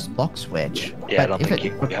unlock the first block switch. Yeah, I but don't if think it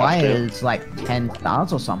you have to. requires like 10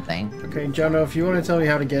 stars or something, Okay, Jono, if you want to tell me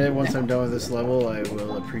how to get it once I'm done with this level, I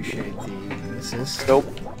will appreciate the assist. Go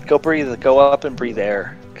breathe. Go up and breathe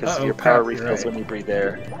air, because Uh-oh, your power crap, you're refills right. when you breathe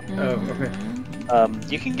air. Oh, okay.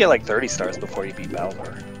 You can get like 30 stars before you beat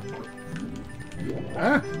Bowser.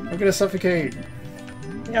 Ah, I'm gonna suffocate.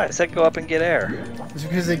 Yeah, I said go up and get air. It's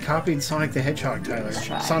because they copied Sonic the Hedgehog, Tyler. That's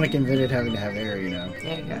right. Sonic invented having to have air, you know.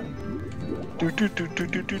 There you go. Do, do, do, do,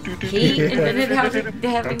 do, do, do, do. He invented how to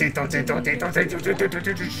have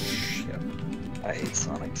I hate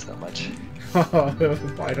Sonic so much.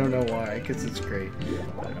 I don't know why, because it's great.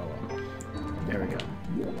 But oh well. There we go.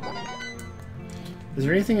 Is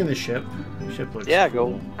there anything in the ship? The ship looks Yeah,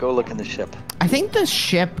 cool. go look in the ship. I think the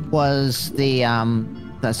ship was the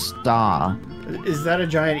star. Is that a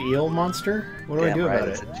giant eel monster? What do I do about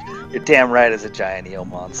it? You're damn right it's a giant eel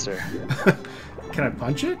monster. Can I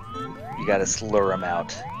punch it? You gotta slur him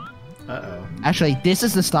out. Uh-oh. Actually, this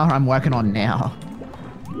is the star I'm working on now.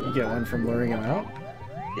 You get one from luring him out?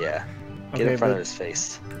 Yeah. Get Okay, in front but of his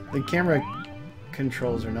face. the camera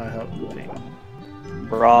controls are not helping.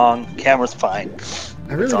 Wrong. Camera's fine.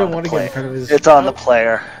 I really It's on don't the want to get in front of his... It's on the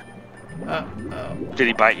player. Uh-oh. Did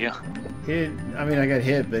he bite you? He didn't, I mean, I got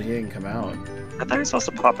hit, but he didn't come out. I thought he was supposed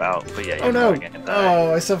to pop out, but yeah. Oh no! Again,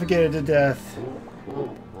 Oh, I suffocated to death.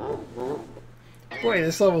 Boy,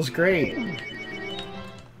 this level's great.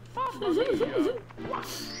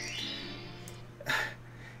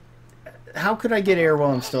 How could I get air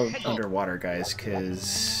while I'm still underwater, guys?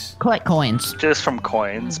 Because... Collect coins. Just from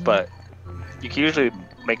coins, but you can usually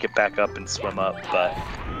make it back up and swim up, but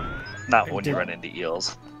not when you run into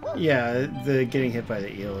eels. Yeah, the getting hit by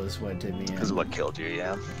the eel is what did me in. This is what killed you,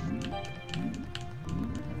 yeah.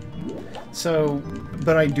 So,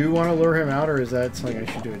 but I do want to lure him out, or is that something I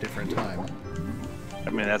should do a different time? I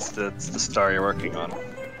mean, that's the star you're working on.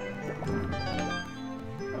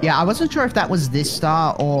 Yeah, I wasn't sure if that was this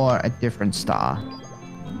star or a different star.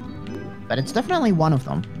 But it's definitely one of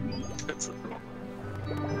them.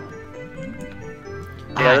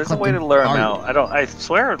 Yeah, there's a way to lure him out. I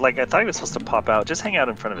swear, like, I thought he was supposed to pop out. Just hang out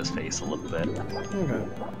in front of his face a little bit. Okay.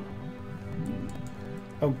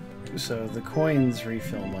 Oh, so the coins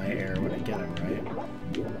refill my air when I get them,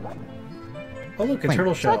 right? Oh, look, a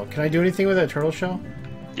turtle shell. Can I do anything with that turtle shell?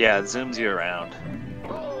 Yeah, it zooms you around.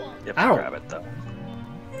 You have to Ow. grab it, though.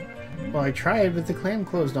 Well, I tried, but the clam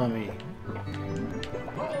closed on me.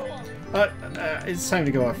 It's time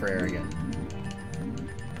to go off for air again.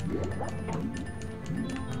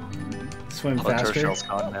 Swim Oh, the faster. turtle shell's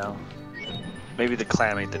gone now. Maybe the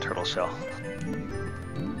clam ate the turtle shell.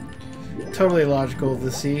 Totally logical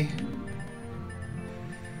to see.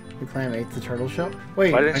 The clam ate the turtle shell.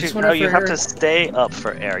 Wait, Why I didn't just you? went No, up you for have air. to stay up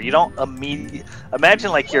for air. You don't immediately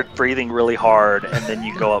imagine like you're breathing really hard and then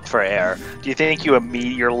you go up for air. Do you think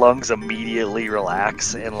your lungs immediately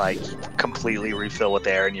relax and like completely refill with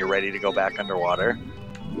air and you're ready to go back underwater?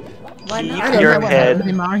 Why Keep not? your know what head happened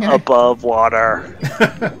in Mario. above water.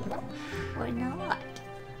 Why not?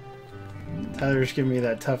 Tyler's giving me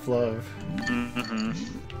that tough love. Hmm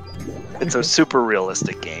It's a super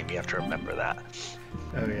realistic game. You have to remember that.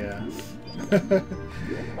 Oh yeah.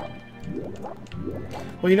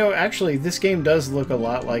 Well, you know, actually, this game does look a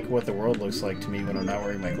lot like what the world looks like to me when I'm not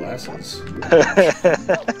wearing my glasses.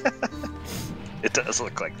 It does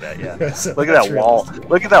look like that, yeah. So Look at that's that wall. realistic.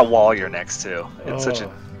 Look at that wall you're next to. It's such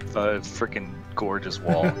Oh. a freaking gorgeous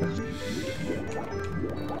wall.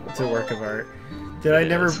 It's a work of art. Did I It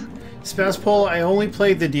never... is. Spouse Poll, I only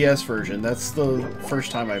played the DS version. That's the first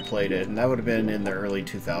time I played it, and that would have been in the early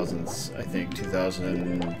 2000s, I think.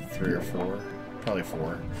 2003 or 4. Probably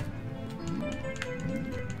 4.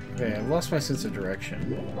 Okay, I've lost my sense of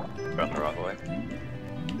direction. Run the wrong way.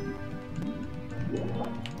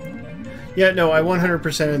 Yeah, no, I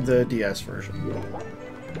 100%ed the DS version.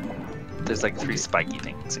 There's like 3 spiky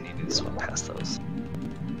things and you need to swim past those.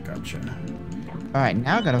 Gotcha. Alright,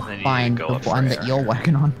 now I Then gotta you find go the up for one that air. you're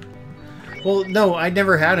working on. Well, no, I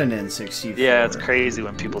never had an N64. Yeah, it's crazy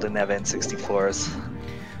when people didn't have N64s.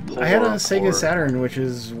 I had a Poor, Sega poor. Saturn, which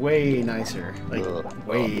is way nicer. Like, Ugh.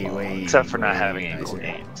 way. Except for not way having any cool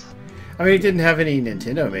nicer. games. I mean, it didn't have any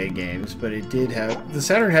Nintendo-made games, but it did have... The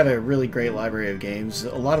Saturn had a really great library of games,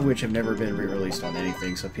 a lot of which have never been re-released on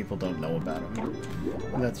anything, so people don't know about them.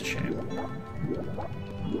 And that's a shame.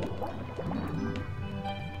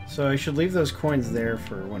 So I should leave those coins there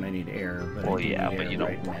for when I need air, but Well, I do yeah, need but air you don't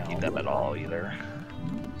right now. need them at all either.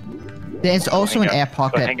 There's also hang an out- air go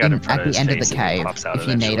pocket hang out in front at of the his end of the face and he cave pops out if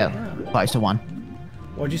you need a eventually. closer one.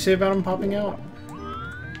 What'd you say about them popping out?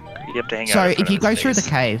 You have to hang out So in front if you of go his through the face.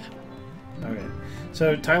 cave, Okay.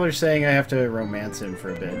 So Tyler's saying I have to romance him for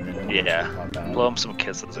a bit, and then he'll Yeah, pop out. blow him some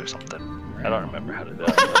kisses or something. I don't remember how to do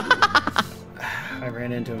that. I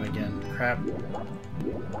ran into him again. Crap.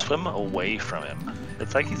 Swim away from him.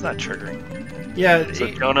 It's like he's not triggering. Yeah. So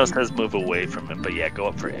Jono says move away from him, but yeah, go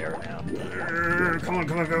up for air now. Come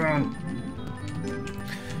on.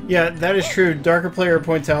 Yeah, that is true. Darker Player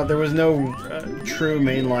points out there was no true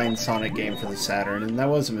mainline Sonic game for the Saturn, and that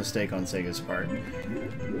was a mistake on Sega's part.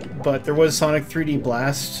 But there was Sonic 3D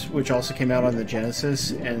Blast, which also came out on the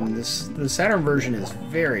Genesis, and the Saturn version is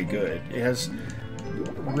very good. It has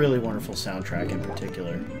really wonderful soundtrack in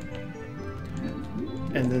particular.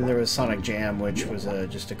 And then there was Sonic Jam, which was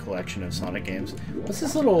just a collection of Sonic games. What's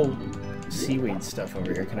this little seaweed stuff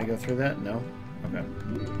over here? Can I go through that? No? Okay.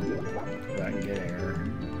 Go back and get air.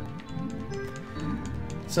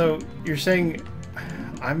 So, you're saying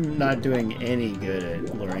I'm not doing any good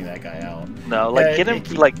at luring that guy out. No, like Yeah, get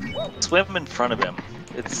him, like swim in front of him.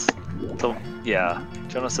 It's the yeah.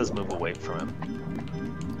 Jono says move away from him.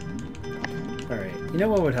 Alright, you know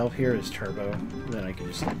what would help here is turbo. Then I can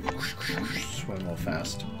just like, swim real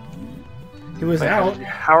fast. He was Wait, out.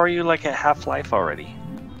 How are you like at half life already?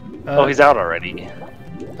 Oh, He's out already.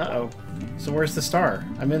 Uh-oh. So where's the star?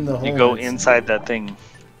 I'm in the hole. You go that's- inside that thing.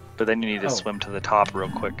 But then you need to Oh. swim to the top real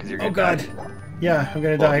quick because you're gonna Oh god. die. Yeah, I'm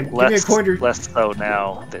gonna Well, die. Give me a pointer. Less so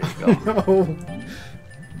now. There you go. No.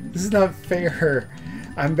 This is not fair.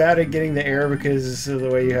 I'm bad at getting the air because of the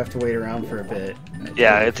way you have to wait around for a bit.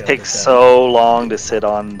 Yeah, it takes so long to sit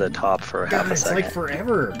on the top for half God, a it's second. like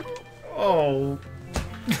forever. Oh.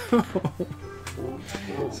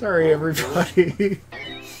 Sorry, everybody.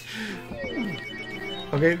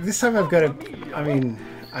 Okay, this time I've got to... I mean,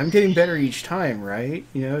 I'm getting better each time, right?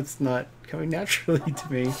 You know, it's not coming naturally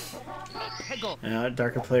to me.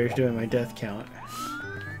 Darker Player's doing my death count.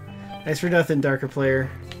 Thanks for nothing, Darker Player.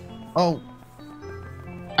 Oh.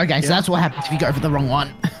 Okay, so that's what happens if you go for the wrong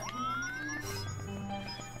one.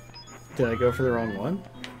 Did I go for the wrong one?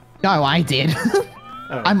 No, I did.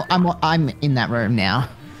 Oh. I'm in that room now,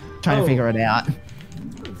 trying to figure it out.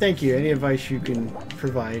 Thank you. Any advice you can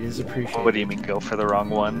provide is appreciated. What do you mean, go for the wrong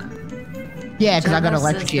one? Yeah, because I got General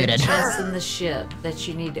says electrocuted. The chests in the ship that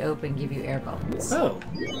you need to open give you air bubbles. Oh,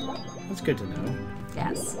 that's good to know.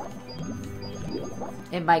 Yes.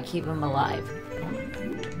 It might keep them alive.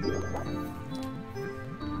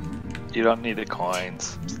 You don't need the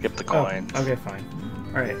coins. Skip the Oh, coins. okay, fine.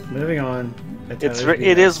 All right, moving on.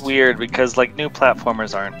 It is weird because like new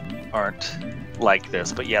platformers aren't like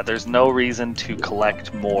this, but yeah, there's no reason to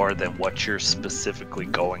collect more than what you're specifically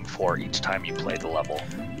going for each time you play the level.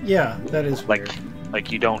 Yeah, that is weird.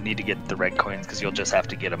 Like you don't need to get the red coins because you'll just have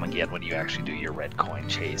to get them again when you actually do your red coin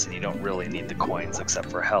chase, and you don't really need the coins except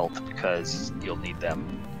for health because you'll need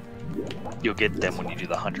them. You'll get them when you do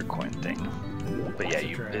the 100 coin thing. But yeah,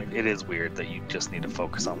 it is weird that you just need to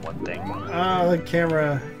focus on one thing. The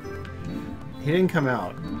camera. He didn't come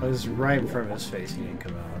out. I was right in front of his face. He didn't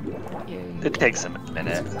come out. It takes him a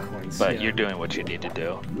minute, Coins, but yeah. you're doing what you need to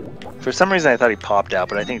do. For some reason, I thought he popped out,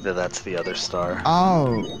 but I think that's the other star.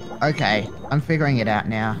 Oh, okay. I'm figuring it out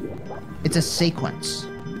now. It's a sequence.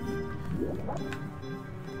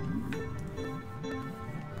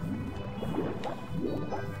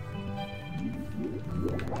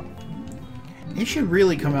 He should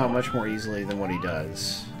really come out much more easily than what he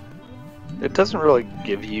does. It doesn't really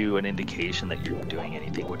give you an indication that you're doing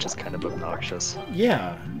anything, which is kind of obnoxious.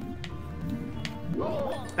 Yeah.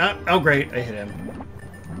 Oh, great. I hit him.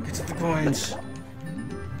 Get to the coins.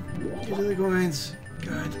 Get to the coins.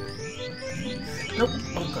 God. Nope.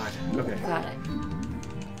 Oh, God. Okay. Got it.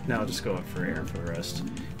 Now I'll just go up for air for the rest.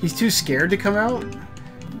 He's too scared to come out?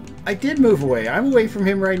 I did move away. I'm away from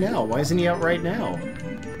him right now. Why isn't he out right now?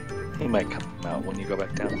 He might come out when you go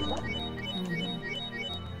back down.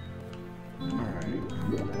 Alright.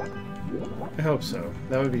 I hope so.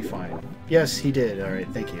 That would be fine. Yes, he did. Alright,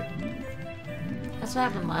 thank you. That's what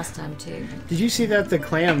happened last time too. Did you see that the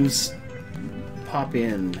clams pop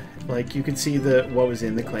in? Like, you could see what was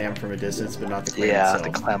in the clam from a distance, but not the clam Yeah, itself.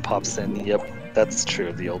 the clam pops in. Yep, that's true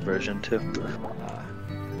of the old version too.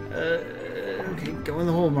 Okay, go in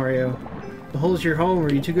the hole, Mario. The hole's your home.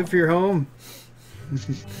 Are you too good for your home?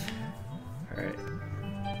 Alright.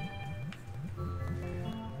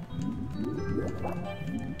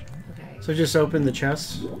 Okay. So just open the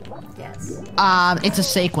chest? Yes. It's a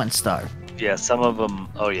sequence though. Yeah, some of them.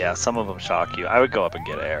 Oh yeah, some of them shock you. I would go up and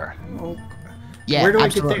get air. Oh, Yeah, where do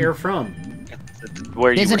absolutely. I get the air from?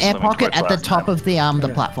 Where There's you an were air swimming pocket towards at the last top time. of the Yeah.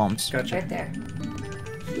 platforms. Gotcha. Right there.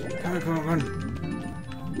 Come on, come on, come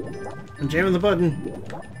on. I'm jamming the button.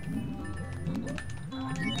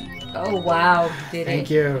 Oh wow, did Thank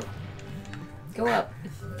it? you. Go up.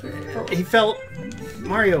 He fell.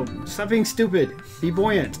 Mario, stop being stupid. Be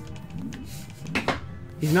buoyant.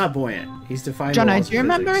 He's not buoyant. He's defying the Jono, laws do you of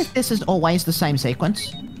remember physics. if this is always the same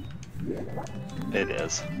sequence? It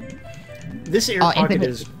is. This air Oh, pocket infinite-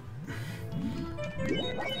 is...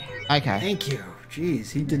 Okay. Thank you.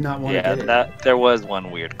 Jeez, he did not want to Yeah, get it. there was one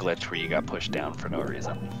weird glitch where you got pushed down for no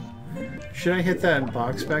reason. Should I hit that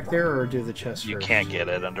box back there or do the chest You first? can't get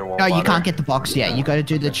it underwater. No, you can't get the box yet. You got to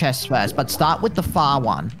do the chest first, but start with the far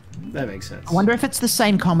one. That makes sense. I wonder if it's the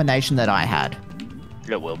same combination that I had.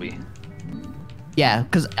 It will be. Yeah,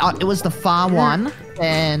 because it was the far one,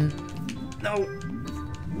 and No.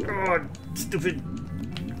 God, stupid,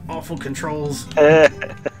 awful controls.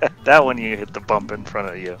 That one you hit the bump in front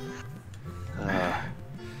of you.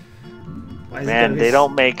 Why is it Man, gotta be they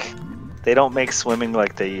s- don't make swimming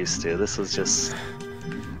like they used to. This was just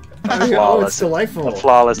Oh, flawless. it's delightful. A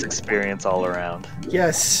flawless experience all around.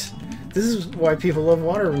 Yes. This is why people love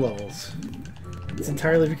water levels. It's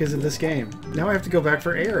entirely because of this game. Now I have to go back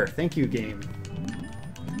for air. Thank you, game.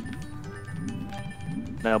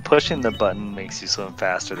 Now pushing the button makes you swim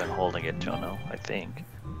faster than holding it, Jono, I think.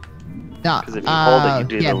 no, 'Cause if you hold it, you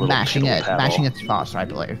do the yeah, little mashing piddle it, paddle. mashing it's faster, I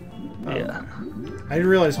believe. Oh. Yeah. I didn't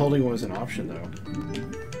realize holding was an option, though.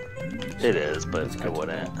 It is, but That's I good to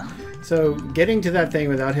wouldn't. So getting to that thing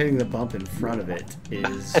without hitting the bump in front of it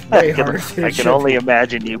is way harder than I it can should only be.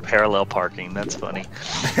 imagine you parallel parking. That's funny.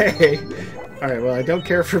 Hey, all right. Well, I don't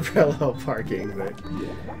care for parallel parking, but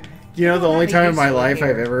you know, the only time in my life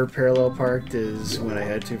I've ever parallel parked is when I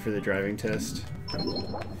had to for the driving test,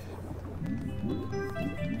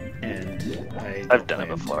 and I've done it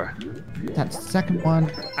before. That's the second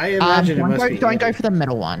one. I imagine it must be. Don't go handy. for the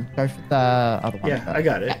middle one. Go for the other one. Yeah, I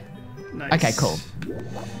got it. Nice. Okay, cool.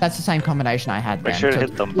 That's the same combination I had then. Make sure to so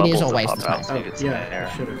hit them it bubbles is that always pop the out same. so you get some Yeah, air.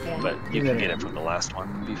 I should have. But you Do can that get again. it from the last one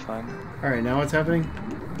and be fine. All right, now what's happening?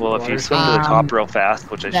 Well, if Water? you swim to the top real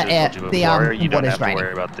fast, which I should have told you the, before, you don't water's have to draining.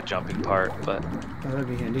 worry about the jumping part, but Oh, that'd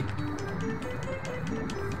be handy.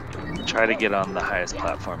 try to get on the highest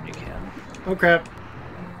platform you can. Oh crap.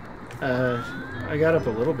 I got up a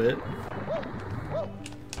little bit.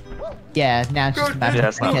 Yeah, now it's just a matter Yeah, of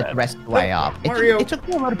it's not get bad. the rest of the way up. Mario. It took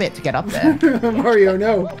me a little bit to get up there. Mario,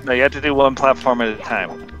 no. No, you have to do one platform at a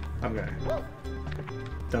time. Okay.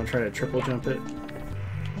 Don't try to triple jump it.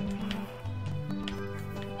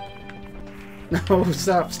 No,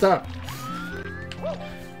 stop, stop.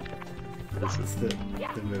 This It's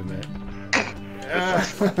the movement.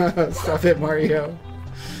 Stop it, Mario.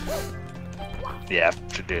 Yeah,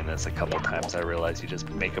 after doing this a couple times, I realized you just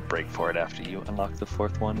make a break for it after you unlock the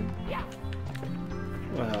fourth one.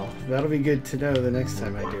 Well, that'll be good to know the next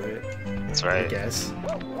time I do it, That's I right. guess.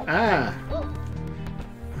 Ah!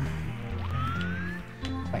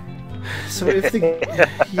 So if the,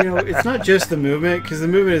 you know, it's not just the movement, because the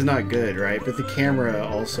movement is not good, right? But the camera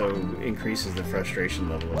also increases the frustration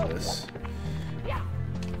level of this.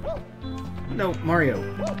 No, Mario.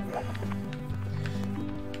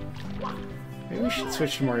 Maybe we should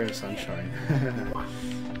switch to Mario Sunshine.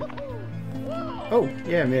 Oh,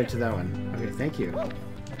 yeah, I made it to that one. Okay, thank you. I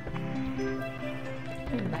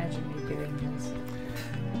can imagine you doing this.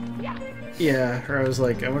 Yeah, or I was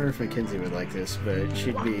like, I wonder if Mackenzie would like this, but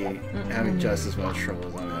she'd be having just as much trouble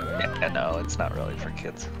as I'm having. Yeah, no, it's not really for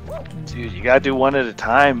kids. Dude, you gotta do one at a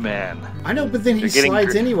time, man. I know, but then he You're getting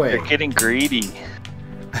slides anyway. You're getting greedy.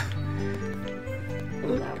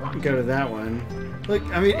 Go to that one. Look,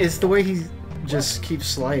 I mean, it's the way he just keeps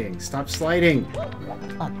sliding. Stop sliding!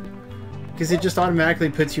 Because it just automatically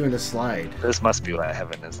puts you in a slide. This must be what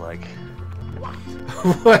heaven is like.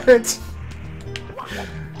 What?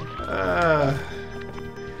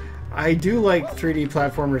 I do like 3D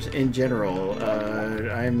platformers in general.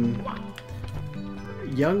 I'm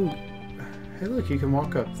young. Hey, look, you can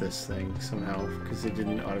walk up this thing somehow because it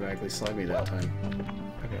didn't automatically slide me that time.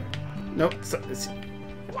 Okay. Nope.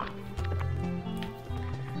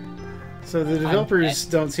 So the developers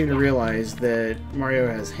don't seem to realize that Mario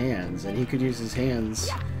has hands, and he could use his hands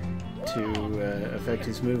to affect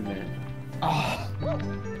his movement. Oh,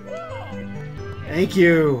 Thank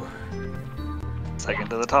you. Second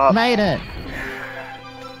to the top. made it.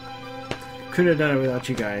 Couldn't have done it without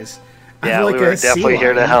you guys. Yeah, I'm like we were a sea definitely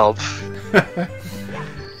here to lion. help.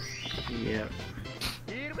 Yep.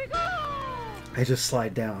 I just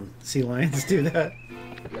slide down. Sea lions do that.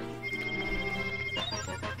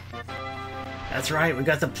 That's right, we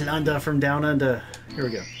got the plunder from down under. Here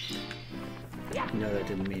we go. No, that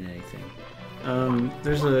didn't mean anything.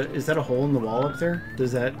 Is that a hole in the wall up there?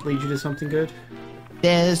 Does that lead you to something good?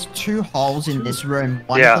 There's two holes in this room.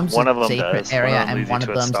 One Yeah, of them's one of a them secret does. area, One of them and leads you one of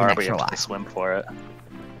to a them's star, an but you extra have to life. swim for it.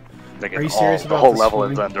 Like Are you it's serious the about whole the level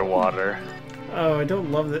is swimming? underwater. Oh, I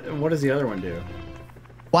don't love that. What does the other one do?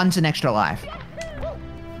 One's an extra life.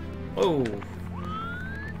 Oh.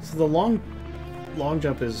 So the long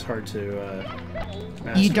jump is hard to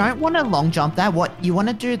master. You don't want to long jump that. What you want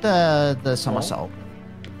to do the somersault.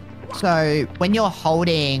 So when you're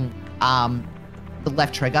holding the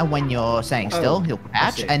left trigger when you're staying still, Oh, he'll I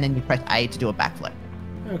crouch, see. and then you press A to do a backflip.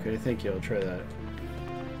 Okay, thank you. I'll try that.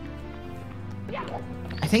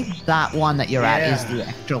 I think that one that you're at is Yeah. the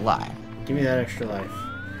extra life. Give me that extra life.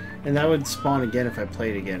 And that would spawn again if I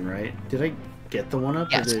played again, right? Did I get the one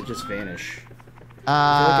up, Yes. or did it just vanish?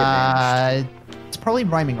 I It's probably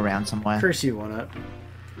roaming around somewhere. Curse you, one up.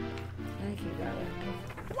 I think you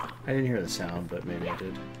got it. I didn't hear the sound, but maybe I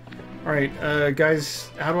did. Alright, guys,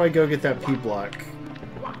 how do I go get that P block?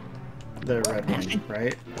 The red one, right?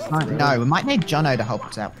 Is it the red No, one? we might need Jono to help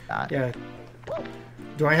us out with that. Yeah.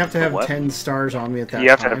 Do I have to have What? 10 stars on me at that You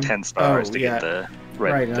have to time? have 10 stars Oh, to yeah. get the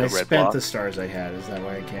red, Right, and the I red spent block. the stars I had. Is that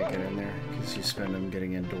why I can't get in there? Because you spend them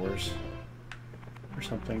getting indoors? Or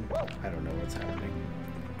something? I don't know what's happening.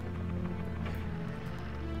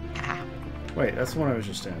 Wait, that's the one I was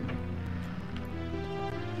just in.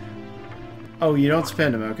 Oh, you don't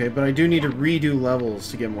spend them, okay, but I do need to redo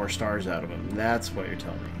levels to get more stars out of them. That's what you're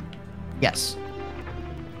telling me. Yes.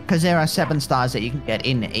 Because there are 7 stars that you can get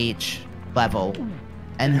in each level.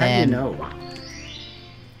 And How then... do you know?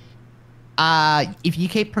 If you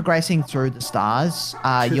keep progressing through the stars,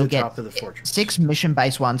 To you'll the get top of the fortress. 6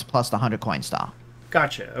 mission-based ones plus the 100 coin star.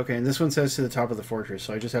 Gotcha. Okay, and this one says to the top of the fortress,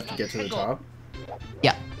 so I just have to get to the top?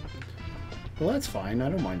 Yeah. Well, that's fine. I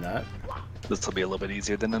don't mind that. This will be a little bit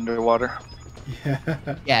easier than underwater.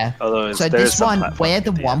 Yeah. Yeah. Although So there's this some one, where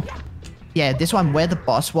the platforms one... Yeah, this one where the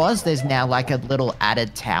boss was, there's now like a little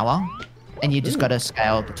added tower. And you just Ooh. got to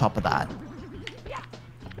scale the top of that.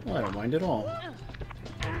 Well, I don't mind at all.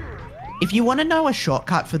 If you want to know a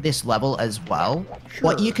shortcut for this level as well,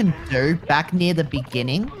 what Sure. you can do back near the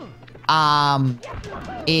beginning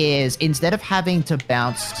is instead of having to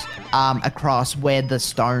bounce across where the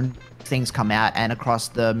stone things come out and across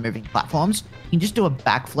the moving platforms, you can just do a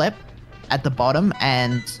backflip at the bottom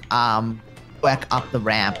and work up the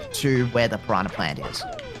ramp to where the piranha plant is.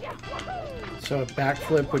 So a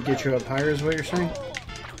backflip would get you up higher, is what you're saying?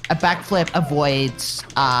 A backflip avoids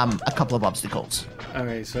a couple of obstacles.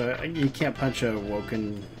 Okay, so you can't punch an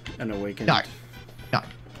awakened. No. No.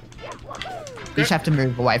 You just have to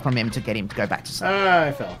move away from him to get him to go back to sleep. Ah,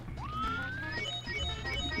 I fell.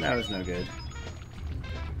 That was no good.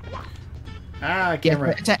 Ah, I can't Yeah,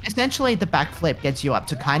 run. so essentially the backflip gets you up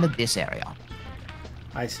to kind of this area.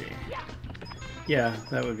 I see. Yeah,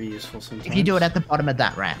 that would be useful sometimes. If you do it at the bottom of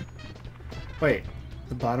that ramp. Wait,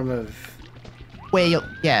 the bottom of... Where you...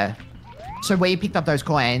 Yeah. So where you picked up those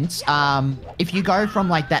coins, if you go from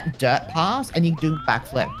like that dirt path and you do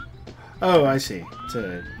backflip. Oh, I see.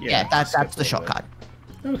 Yeah, that's skip the a little shortcut.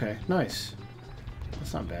 bit. Okay, nice.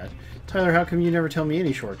 That's not bad. Tyler, how come you never tell me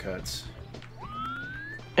any shortcuts?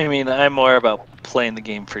 I mean, I'm more about playing the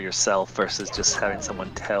game for yourself versus just having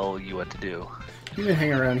someone tell you what to do. You've been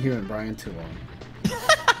hanging around Hugh and Brian too long.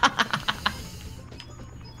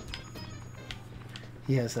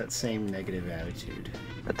 He has that same negative attitude.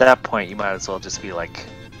 At that point, you might as well just be like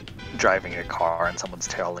driving a car and someone's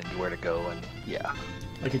telling you where to go, and yeah,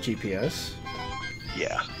 Like a GPS?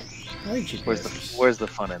 yeah. I like GPS. Where's the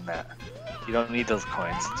fun in that? You don't need those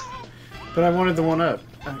coins. But I wanted the 1-up.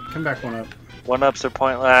 Come back, 1-up. 1-ups are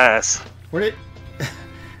pointless. Where did...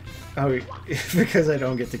 Oh, because I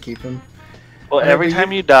don't get to keep them? Well, but every you-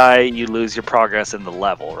 time you die, you lose your progress in the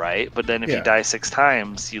level, right? But then if Yeah. you die 6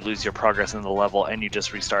 times, you lose your progress in the level, and you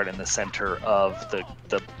just restart in the center of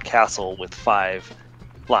the castle with 5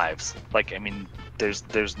 lives. Like, I mean,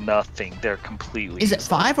 there's nothing. They're completely Is it useless.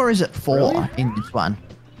 5 or is it 4 Really? in this one?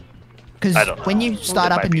 Because I don't know. when you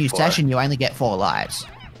start It up a might be new 4. session, you only get 4 lives.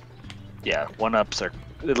 Yeah, 1-ups are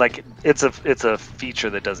like it's a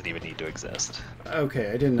feature that doesn't even need to exist. Okay,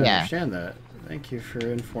 I didn't Yeah. understand that. Thank you for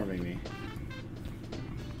informing me.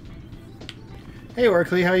 Hey,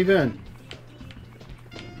 Orkley, how you been?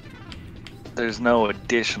 There's no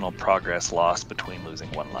additional progress lost between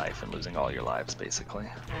losing 1 life and losing all your lives, basically.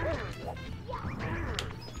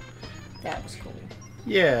 That was cool.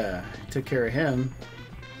 Yeah, took care of him.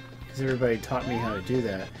 Because everybody taught me how to do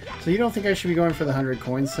that. So you don't think I should be going for the 100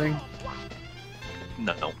 coins thing?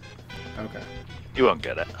 No, Okay. you won't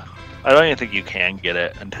get it. I don't even think you can get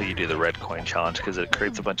it until you do the red coin challenge because it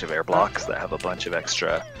creates a bunch of air blocks that have a bunch of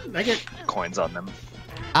extra I get... coins on them.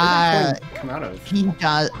 Where did that coin come out of?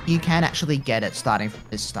 You can actually get it starting from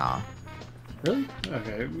this star. Really?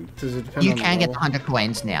 Okay. Does it depend You on the can get the level? 100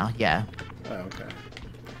 coins now, yeah. Oh, okay.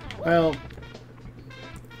 Well,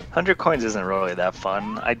 100 coins isn't really that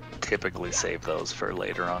fun. I typically save those for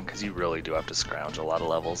later on because you really do have to scrounge a lot of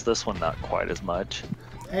levels. This one, not quite as much.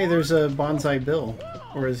 hey, there's a Bonsai Bill.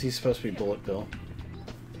 Or is he supposed to be Bullet Bill?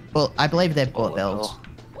 Well, I believe they're bullet Bullet bills.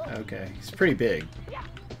 Okay. He's pretty big.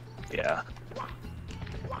 Yeah.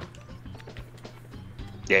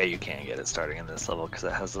 Yeah, you can get it starting in this level because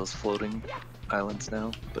it has those floating islands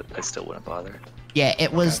now, but I still wouldn't bother. Yeah,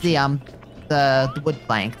 it was the wood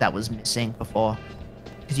plank that was missing before.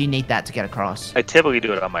 Because you need that to get across. I typically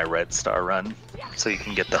do it on my red star run, so you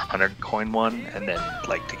can get the 100 coin one, and then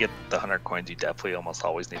like to get the 100 coins, you definitely almost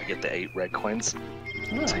always need to get the 8 red coins.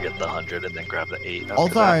 Oh. So you get the 100 and then grab the 8. After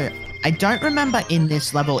Although, that. I don't remember in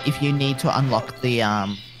this level if you need to unlock the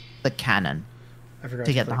cannon I forgot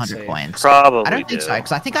to get the click 100 save. coins. Probably I don't think do. so,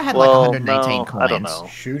 because I think I had Well, like 118 no, coins. I don't know.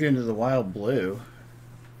 Shoot into the wild blue.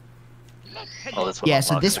 Oh, this one Yeah,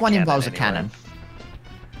 so unlocks this the one cannon involves a anyway. cannon.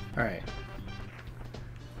 Alright.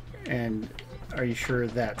 And are you sure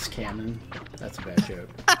that's canon? That's a bad joke.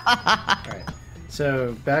 Alright.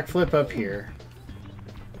 So, backflip up here.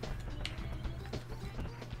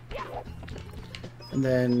 And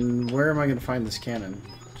then, where am I going to find this cannon?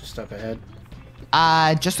 Just up ahead?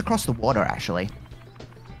 Just across the water, actually.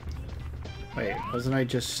 Wait, wasn't I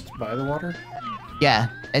just by the water? Yeah,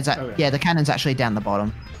 Okay. yeah, the cannon's actually down the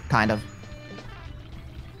bottom, kind of.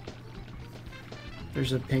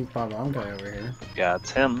 There's a pink bomb guy over here. Yeah,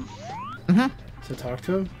 it's him. Mm-hmm. So talk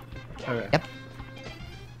to him? Okay. Yep.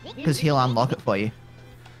 Because he'll unlock it for you.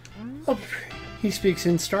 Oh, he speaks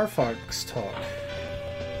in Star Fox talk.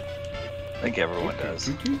 I think everyone does.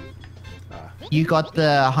 You got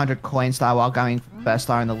the 100 coin star while going first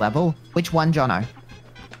star in the level. Which one, Jono?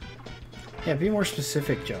 Yeah, be more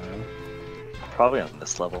specific, Jono. Probably on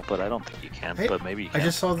this level, but I don't think you can. Hey, but maybe you I can.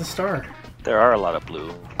 just saw the star. There are a lot of blue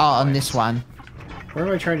Oh, on this one. Where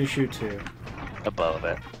am I trying to shoot to? above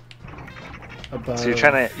it. Above. So you're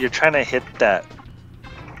trying to hit that.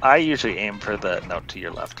 I usually aim for the to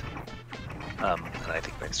your left. And I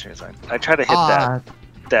think next turn is fine. I try to hit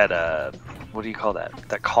that what do you call that?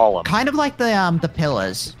 That column. Kind of like the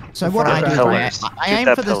pillars. So The what I front do pillars. is I Hit aim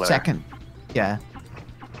that for the pillar. second. Yeah.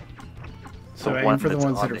 So I one aim for the that's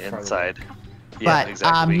ones on that are the farther inside. back. Yeah, But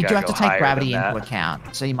exactly. you We do have gotta to go take higher gravity than into that.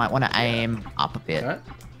 account. So you might want to aim up a bit. That?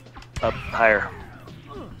 Up higher.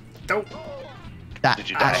 Nope. That Did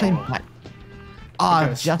you die? actually Oh. might... I got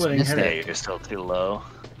Oh, a just splitting missed Yeah, headache. it. you're still too low.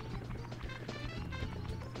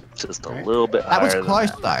 Just a Right. little bit That was higher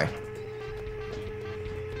close than that. though.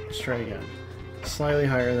 Let's try again. Slightly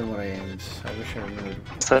higher than what I aimed. I wish I remembered.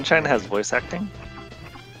 Sunshine has voice acting.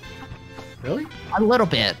 Really? A little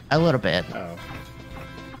bit. A little bit. Oh.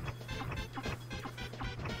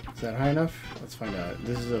 Is that high enough? Let's find out.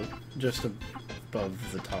 This is just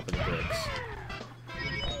above the top of the bricks.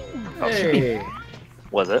 Oh, should Hey!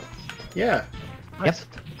 Was it? Yeah, Yep.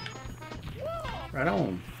 right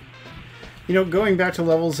on. You know, going back to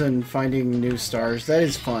levels and finding new stars, that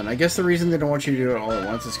is fun. I guess the reason they don't want you to do it all at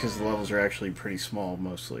once is because the levels are actually pretty small,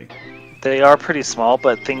 mostly. They are pretty small,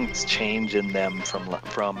 but things change in them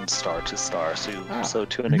from star to star. So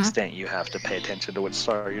to an extent, you have to pay attention to which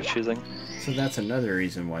star you're choosing. So that's another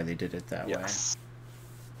reason why they did it that Yes.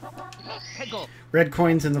 way. Red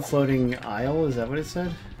coins in the floating isle, is that what it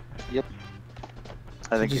said? Yep.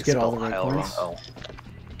 I think just you get all spelled the red Isle wrong. coins?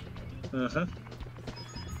 Oh.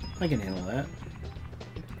 Mm-hmm. I can handle that.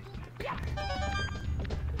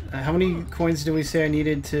 How many coins do we say I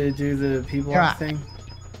needed to do the people There are- thing?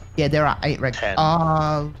 Yeah, there are 8 red. 10.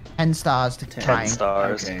 10 stars to 10 try.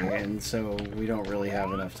 stars. Okay, and so we don't really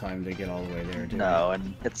have enough time to get all the way there, do No,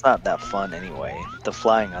 and it's not that fun anyway. The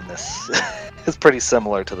flying on this is pretty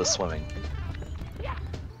similar to the swimming.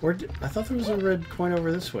 we? I thought there was a red coin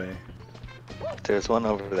over this way. There's one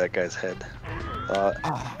over that guy's head. Oh,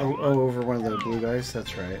 over one of the blue guys?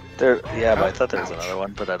 That's right. Yeah, but I thought there was Ouch. another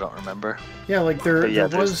one, but I don't remember. Yeah, like there But yeah,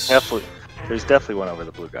 was... there's definitely one over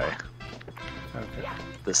the blue guy. Okay,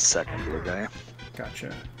 The second blue guy.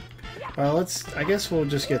 gotcha. Well, I guess we'll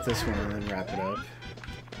just get this one and then wrap it up.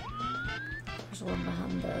 There's one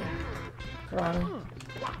behind the piranha.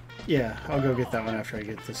 Yeah, I'll go get that one after I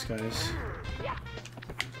get this guy's.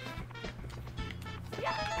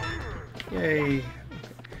 Yay!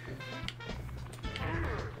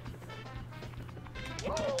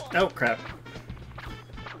 Oh, crap.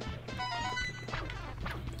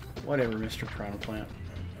 Whatever, Mr. Piranha Plant.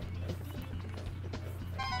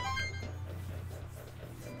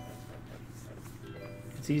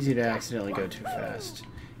 It's easy to accidentally go too fast.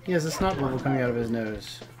 He has a snot bubble coming out of his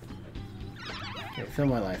nose. Okay, fill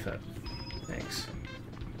my life up. Thanks.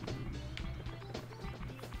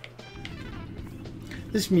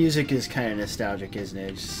 This music is kind of nostalgic, isn't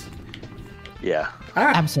it? Just... Yeah.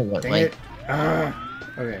 Ah! Absolutely. Dang it.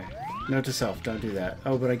 Okay. Note to self, don't do that.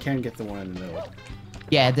 Oh, but I can get the one in the middle.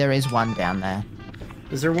 Yeah, there is one down there.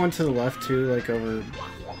 Is there one to the left too, like over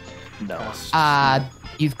No. past?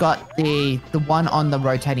 You've got the one on the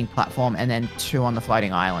rotating platform and then 2 on the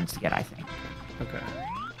floating islands to get, I think. Okay.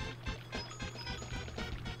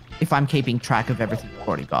 If I'm keeping track of everything we've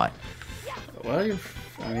already got. Well,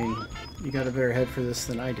 I mean, you got a better head for this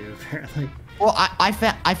than I do, apparently. Well,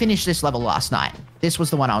 I finished this level last night. This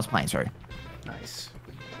was the one I was playing through. Nice.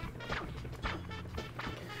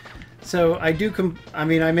 So I do. I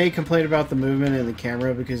mean, I may complain about the movement and the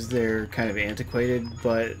camera because they're kind of antiquated,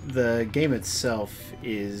 but the game itself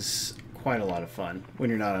is quite a lot of fun when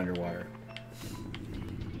you're not underwater.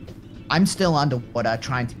 I'm still underwater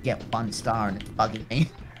trying to get 1 star and it's bugging me.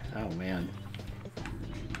 Oh man.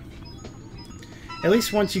 At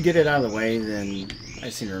least once you get it out of the way, then I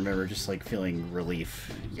seem to remember just like feeling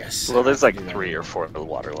relief. Yes. Well, there's I like can do that. 3 or 4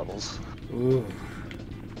 water levels. Ooh.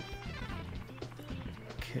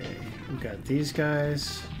 Okay, we got these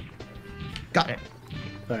guys, Got it.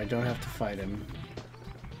 but I don't have to fight him.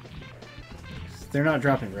 They're not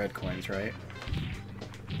dropping red coins, right?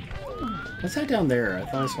 What's that down there? I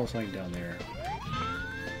thought I saw something down there.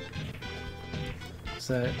 Is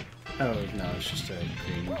that... Oh, no, it's just a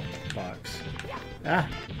green box. Ah!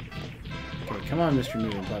 Okay, come on, Mr.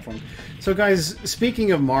 Moving Platform. So, guys,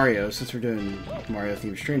 speaking of Mario, since we're doing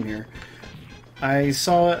Mario-themed stream here, I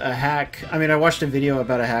saw a hack... I mean, I watched a video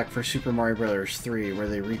about a hack for Super Mario Bros. 3 where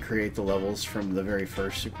they recreate the levels from the very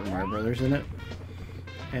first Super Mario Bros. In it.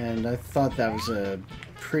 And I thought that was a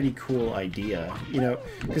pretty cool idea. You know,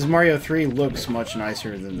 because Mario 3 looks much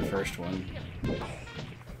nicer than the first one.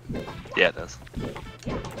 Yeah, it does.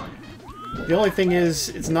 The only thing is,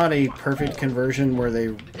 it's not a perfect conversion where they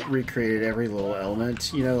recreated every little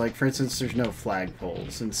element. You know, like, for instance, there's no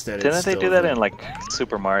flagpoles. Instead, Didn't it's they still do that in, like,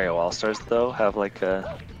 Super Mario All-Stars, though? Have, like,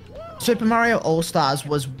 a... Super Mario All-Stars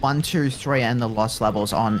was 1, 2, 3, and the Lost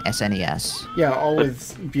Levels on SNES. Yeah, all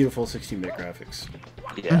with beautiful 16-bit graphics.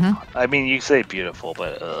 Yeah. I mean, you say beautiful,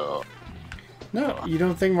 but, No, you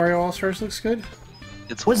don't think Mario All-Stars looks good?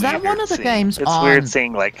 It's Was that weird one of the seeing- games It's on- weird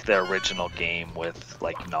seeing, like, the original game with,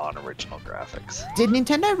 like, non-original graphics. Did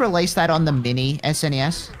Nintendo release that on the mini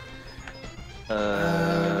SNES?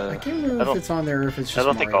 I can't remember if don't- it's on there or if it's just I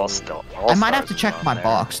don't think Mario. I might have to All-Stars check is my on there.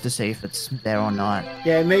 box to see if it's there or not.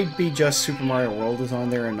 Yeah, it may be just Super Mario World is on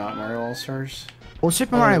there and not Mario All-Stars. Well,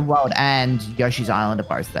 Super Mario World and Yoshi's Island are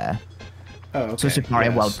both there. Oh, okay. So Super Mario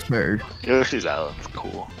yes. World 2. Yoshi's Island's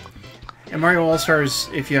cool. And Mario All-Stars,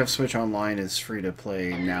 if you have Switch Online, is free to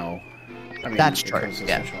play now. I mean, That's it true, comes with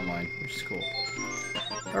yeah. Switch Online, which is cool.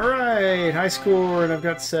 Alright, high score, and I've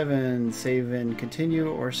got 7. Save and continue,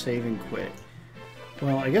 or save and quit.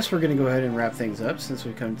 Well, I guess we're going to go ahead and wrap things up since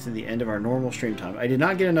we've come to the end of our normal stream time. I did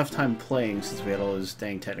not get enough time playing since we had all those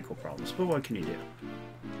dang technical problems, but what can you do?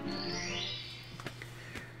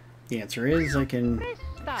 The answer is I can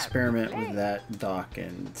experiment with that dock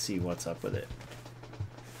and see what's up with it.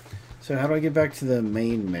 So how do I get back to the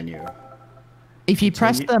main menu? If you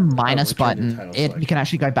press the minus return to button, title you selection. can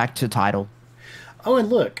actually go back to title. Oh, and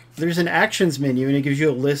look, there's an actions menu, and it gives you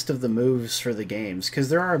a list of the moves for the games, because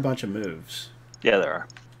there are a bunch of moves. Yeah, there are.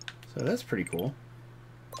 So that's pretty cool.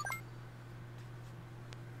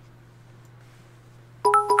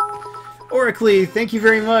 Oracly, thank you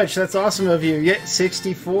very much. That's awesome of you. Yeah,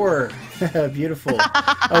 64. Beautiful.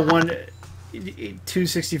 Oh, 2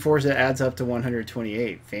 64s that adds up to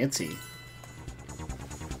 128. Fancy.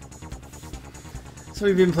 So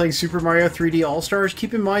we've been playing Super Mario 3D All-Stars.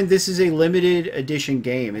 Keep in mind, this is a limited edition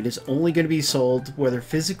game. It is only going to be sold, whether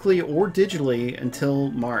physically or digitally, until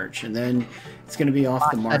March. And then it's going to be off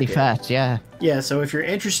the market. 31st, yeah. Yeah, so if you're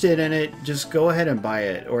interested in it, just go ahead and buy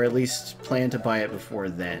it, or at least plan to buy it before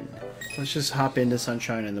then. Let's just hop into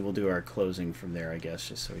Sunshine, and then we'll do our closing from there, I guess,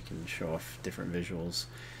 just so we can show off different visuals.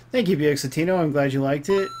 Thank you, BX Latino. I'm glad you liked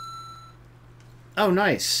it. Oh,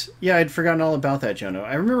 nice. Yeah, I'd forgotten all about that, Jono.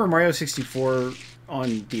 I remember Mario 64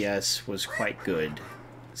 on DS was quite good.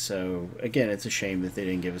 So, again, it's a shame that they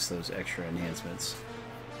didn't give us those extra enhancements.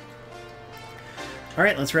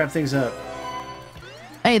 Alright, let's wrap things up.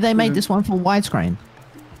 Hey, they made this one for widescreen.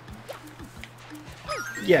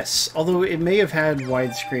 Yes, although it may have had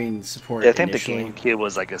widescreen support Yeah, I think initially. the GameCube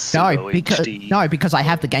was like a pseudo HD. No, because I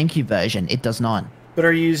have the GameCube version. It does not. But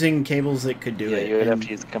are you using cables that could do Yeah, it? you would have And- to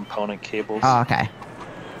use component cables. Oh, okay.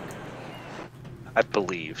 I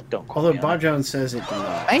believe. Don't quote Although me on Bob it. Jones says it did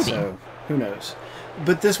not, Maybe. so who knows.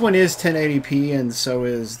 But this one is 1080p, and so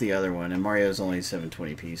is the other one, and Mario's only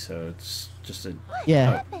 720p, so it's just a...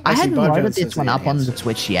 Yeah. Oh, I see, hadn't Bob loaded Jones this says one they up on the enhanced it.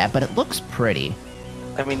 Switch yet, but it looks pretty.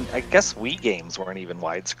 I mean, I guess Wii games weren't even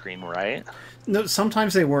widescreen, right? No,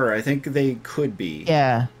 sometimes they were. I think they could be.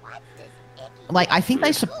 Yeah. Like, I think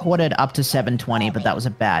they supported up to 720, but that was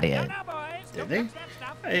about it. Did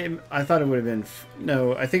they? I thought it would have been...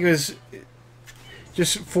 No, I think it was...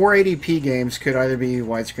 Just 480p games could either be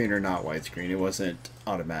widescreen or not widescreen. It wasn't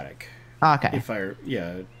automatic. Okay. If I...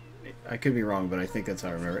 Yeah, I could be wrong, but I think that's how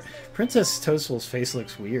I remember it. Princess Toadstool's face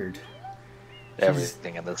looks weird.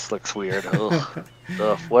 Everything in this looks weird. Ugh.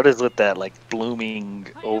 Ugh. What is with that, like, blooming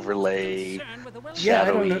overlay? Yeah, I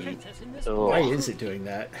don't know. Shadowy. Why Ugh. is it doing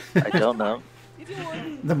that? I don't know.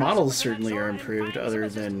 The models certainly are improved, other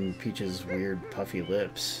than Peach's weird puffy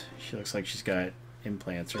lips. She looks like she's got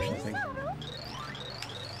implants or something.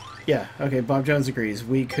 Yeah, okay, Bob Jones agrees.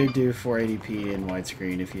 We could do 480p in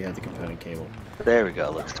widescreen if you had the component cable. There we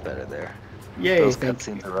go. Looks better there. Yay, Those thank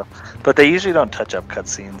cutscenes are rough. But they usually don't touch up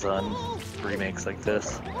cutscenes on remakes like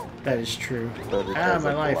this. That is true. But it Ah, does my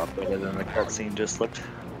look life. a lot better than the cutscene just looked.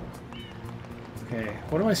 Okay,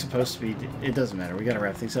 what am I supposed to be? It doesn't matter. We gotta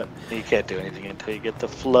wrap things up. You can't do anything until you get the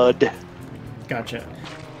flood. Gotcha.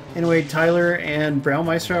 Anyway, Tyler and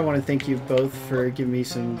Braumeister, I want to thank you both for giving me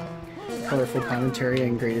some colorful commentary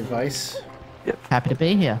and great advice. Happy to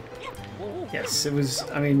be here. Yes, it was.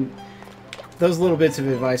 I mean, those little bits of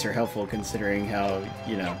advice are helpful considering how,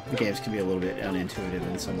 you know, the games can be a little bit unintuitive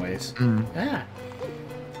in some ways. Ah.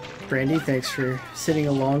 Brandy, thanks for sitting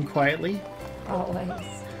along quietly. Always.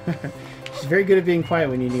 She's very good at being quiet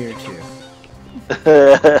when you need her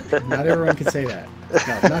to. Not everyone can say that.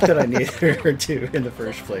 No, not that I need her to in the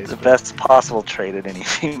first place. The best possible trait in any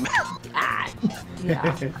female.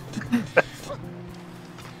 Yeah.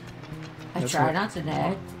 I That's try what- not to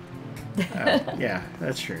nag. Yeah,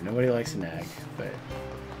 that's true. Nobody likes a nag, but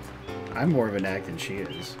I'm more of a nag than she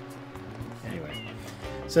is. Anyway.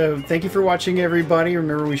 So, thank you for watching, everybody.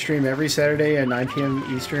 Remember, we stream every Saturday at 9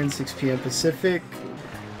 p.m. Eastern, 6 p.m. Pacific.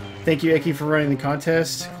 Thank you, Eki, for running the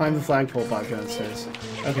contest. Climb the flagpole, Bob Jones says.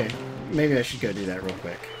 Okay, maybe I should go do that real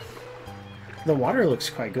quick. The water looks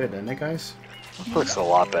quite good, doesn't it, guys? Looks a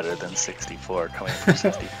lot better than 64 coming from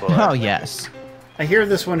 64. Oh, yes. I hear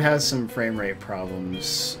this one has some frame rate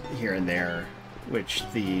problems here and there, which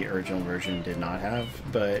the original version did not have,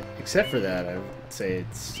 but except for that, I would say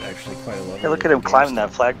it's actually quite a lovely. Hey, look at him game climbing still.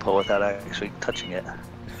 that flagpole without actually touching it.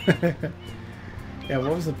 Yeah,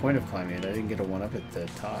 what was the point of climbing it? I didn't get a one-up at the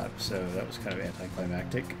top, so that was kind of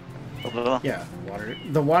anticlimactic. Yeah,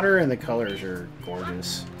 the water and the colors are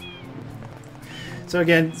gorgeous. So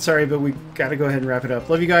again, sorry, but we gotta go ahead and wrap it up.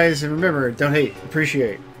 Love you guys, and remember, don't hate,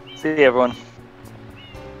 appreciate. See you, everyone.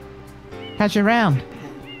 Catch you around.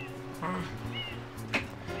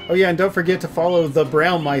 Oh yeah, and don't forget to follow the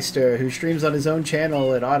Braumeister, who streams on his own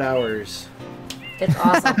channel at odd hours. It's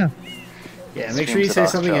awesome. Yeah, make sure you say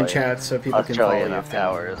something in chat so people can follow you. Australian if they-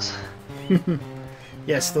 hours.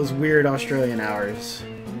 Yes, those weird Australian hours.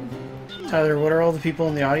 Tyler, what are all the people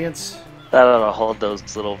in the audience? That ought to hold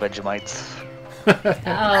those little Vegemites. Oh,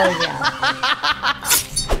 yeah.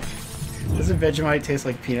 Doesn't Vegemite taste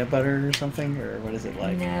like peanut butter or something? Or what is it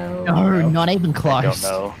like? No. No, not even I close.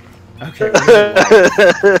 don't know. Okay. What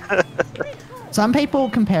is it like? Some people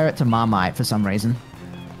compare it to Marmite for some reason.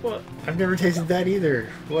 Well, I've never tasted that either.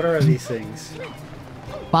 What are these things?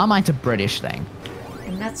 Marmite's a British thing.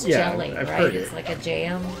 And that's Yeah, jelly, I've right? heard It's it. like a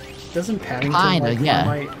jam. Doesn't Paddington Kinda, like yeah.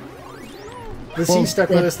 Marmite? The Well, sea stuck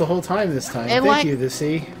with it- us the whole time this time. it Thank like- you, the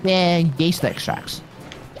sea. They're yeast extracts.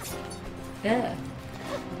 Yeah.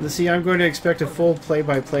 The sea, I'm going to expect a full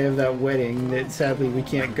play-by-play of that wedding that sadly we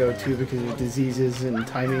can't go to because of diseases and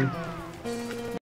timing.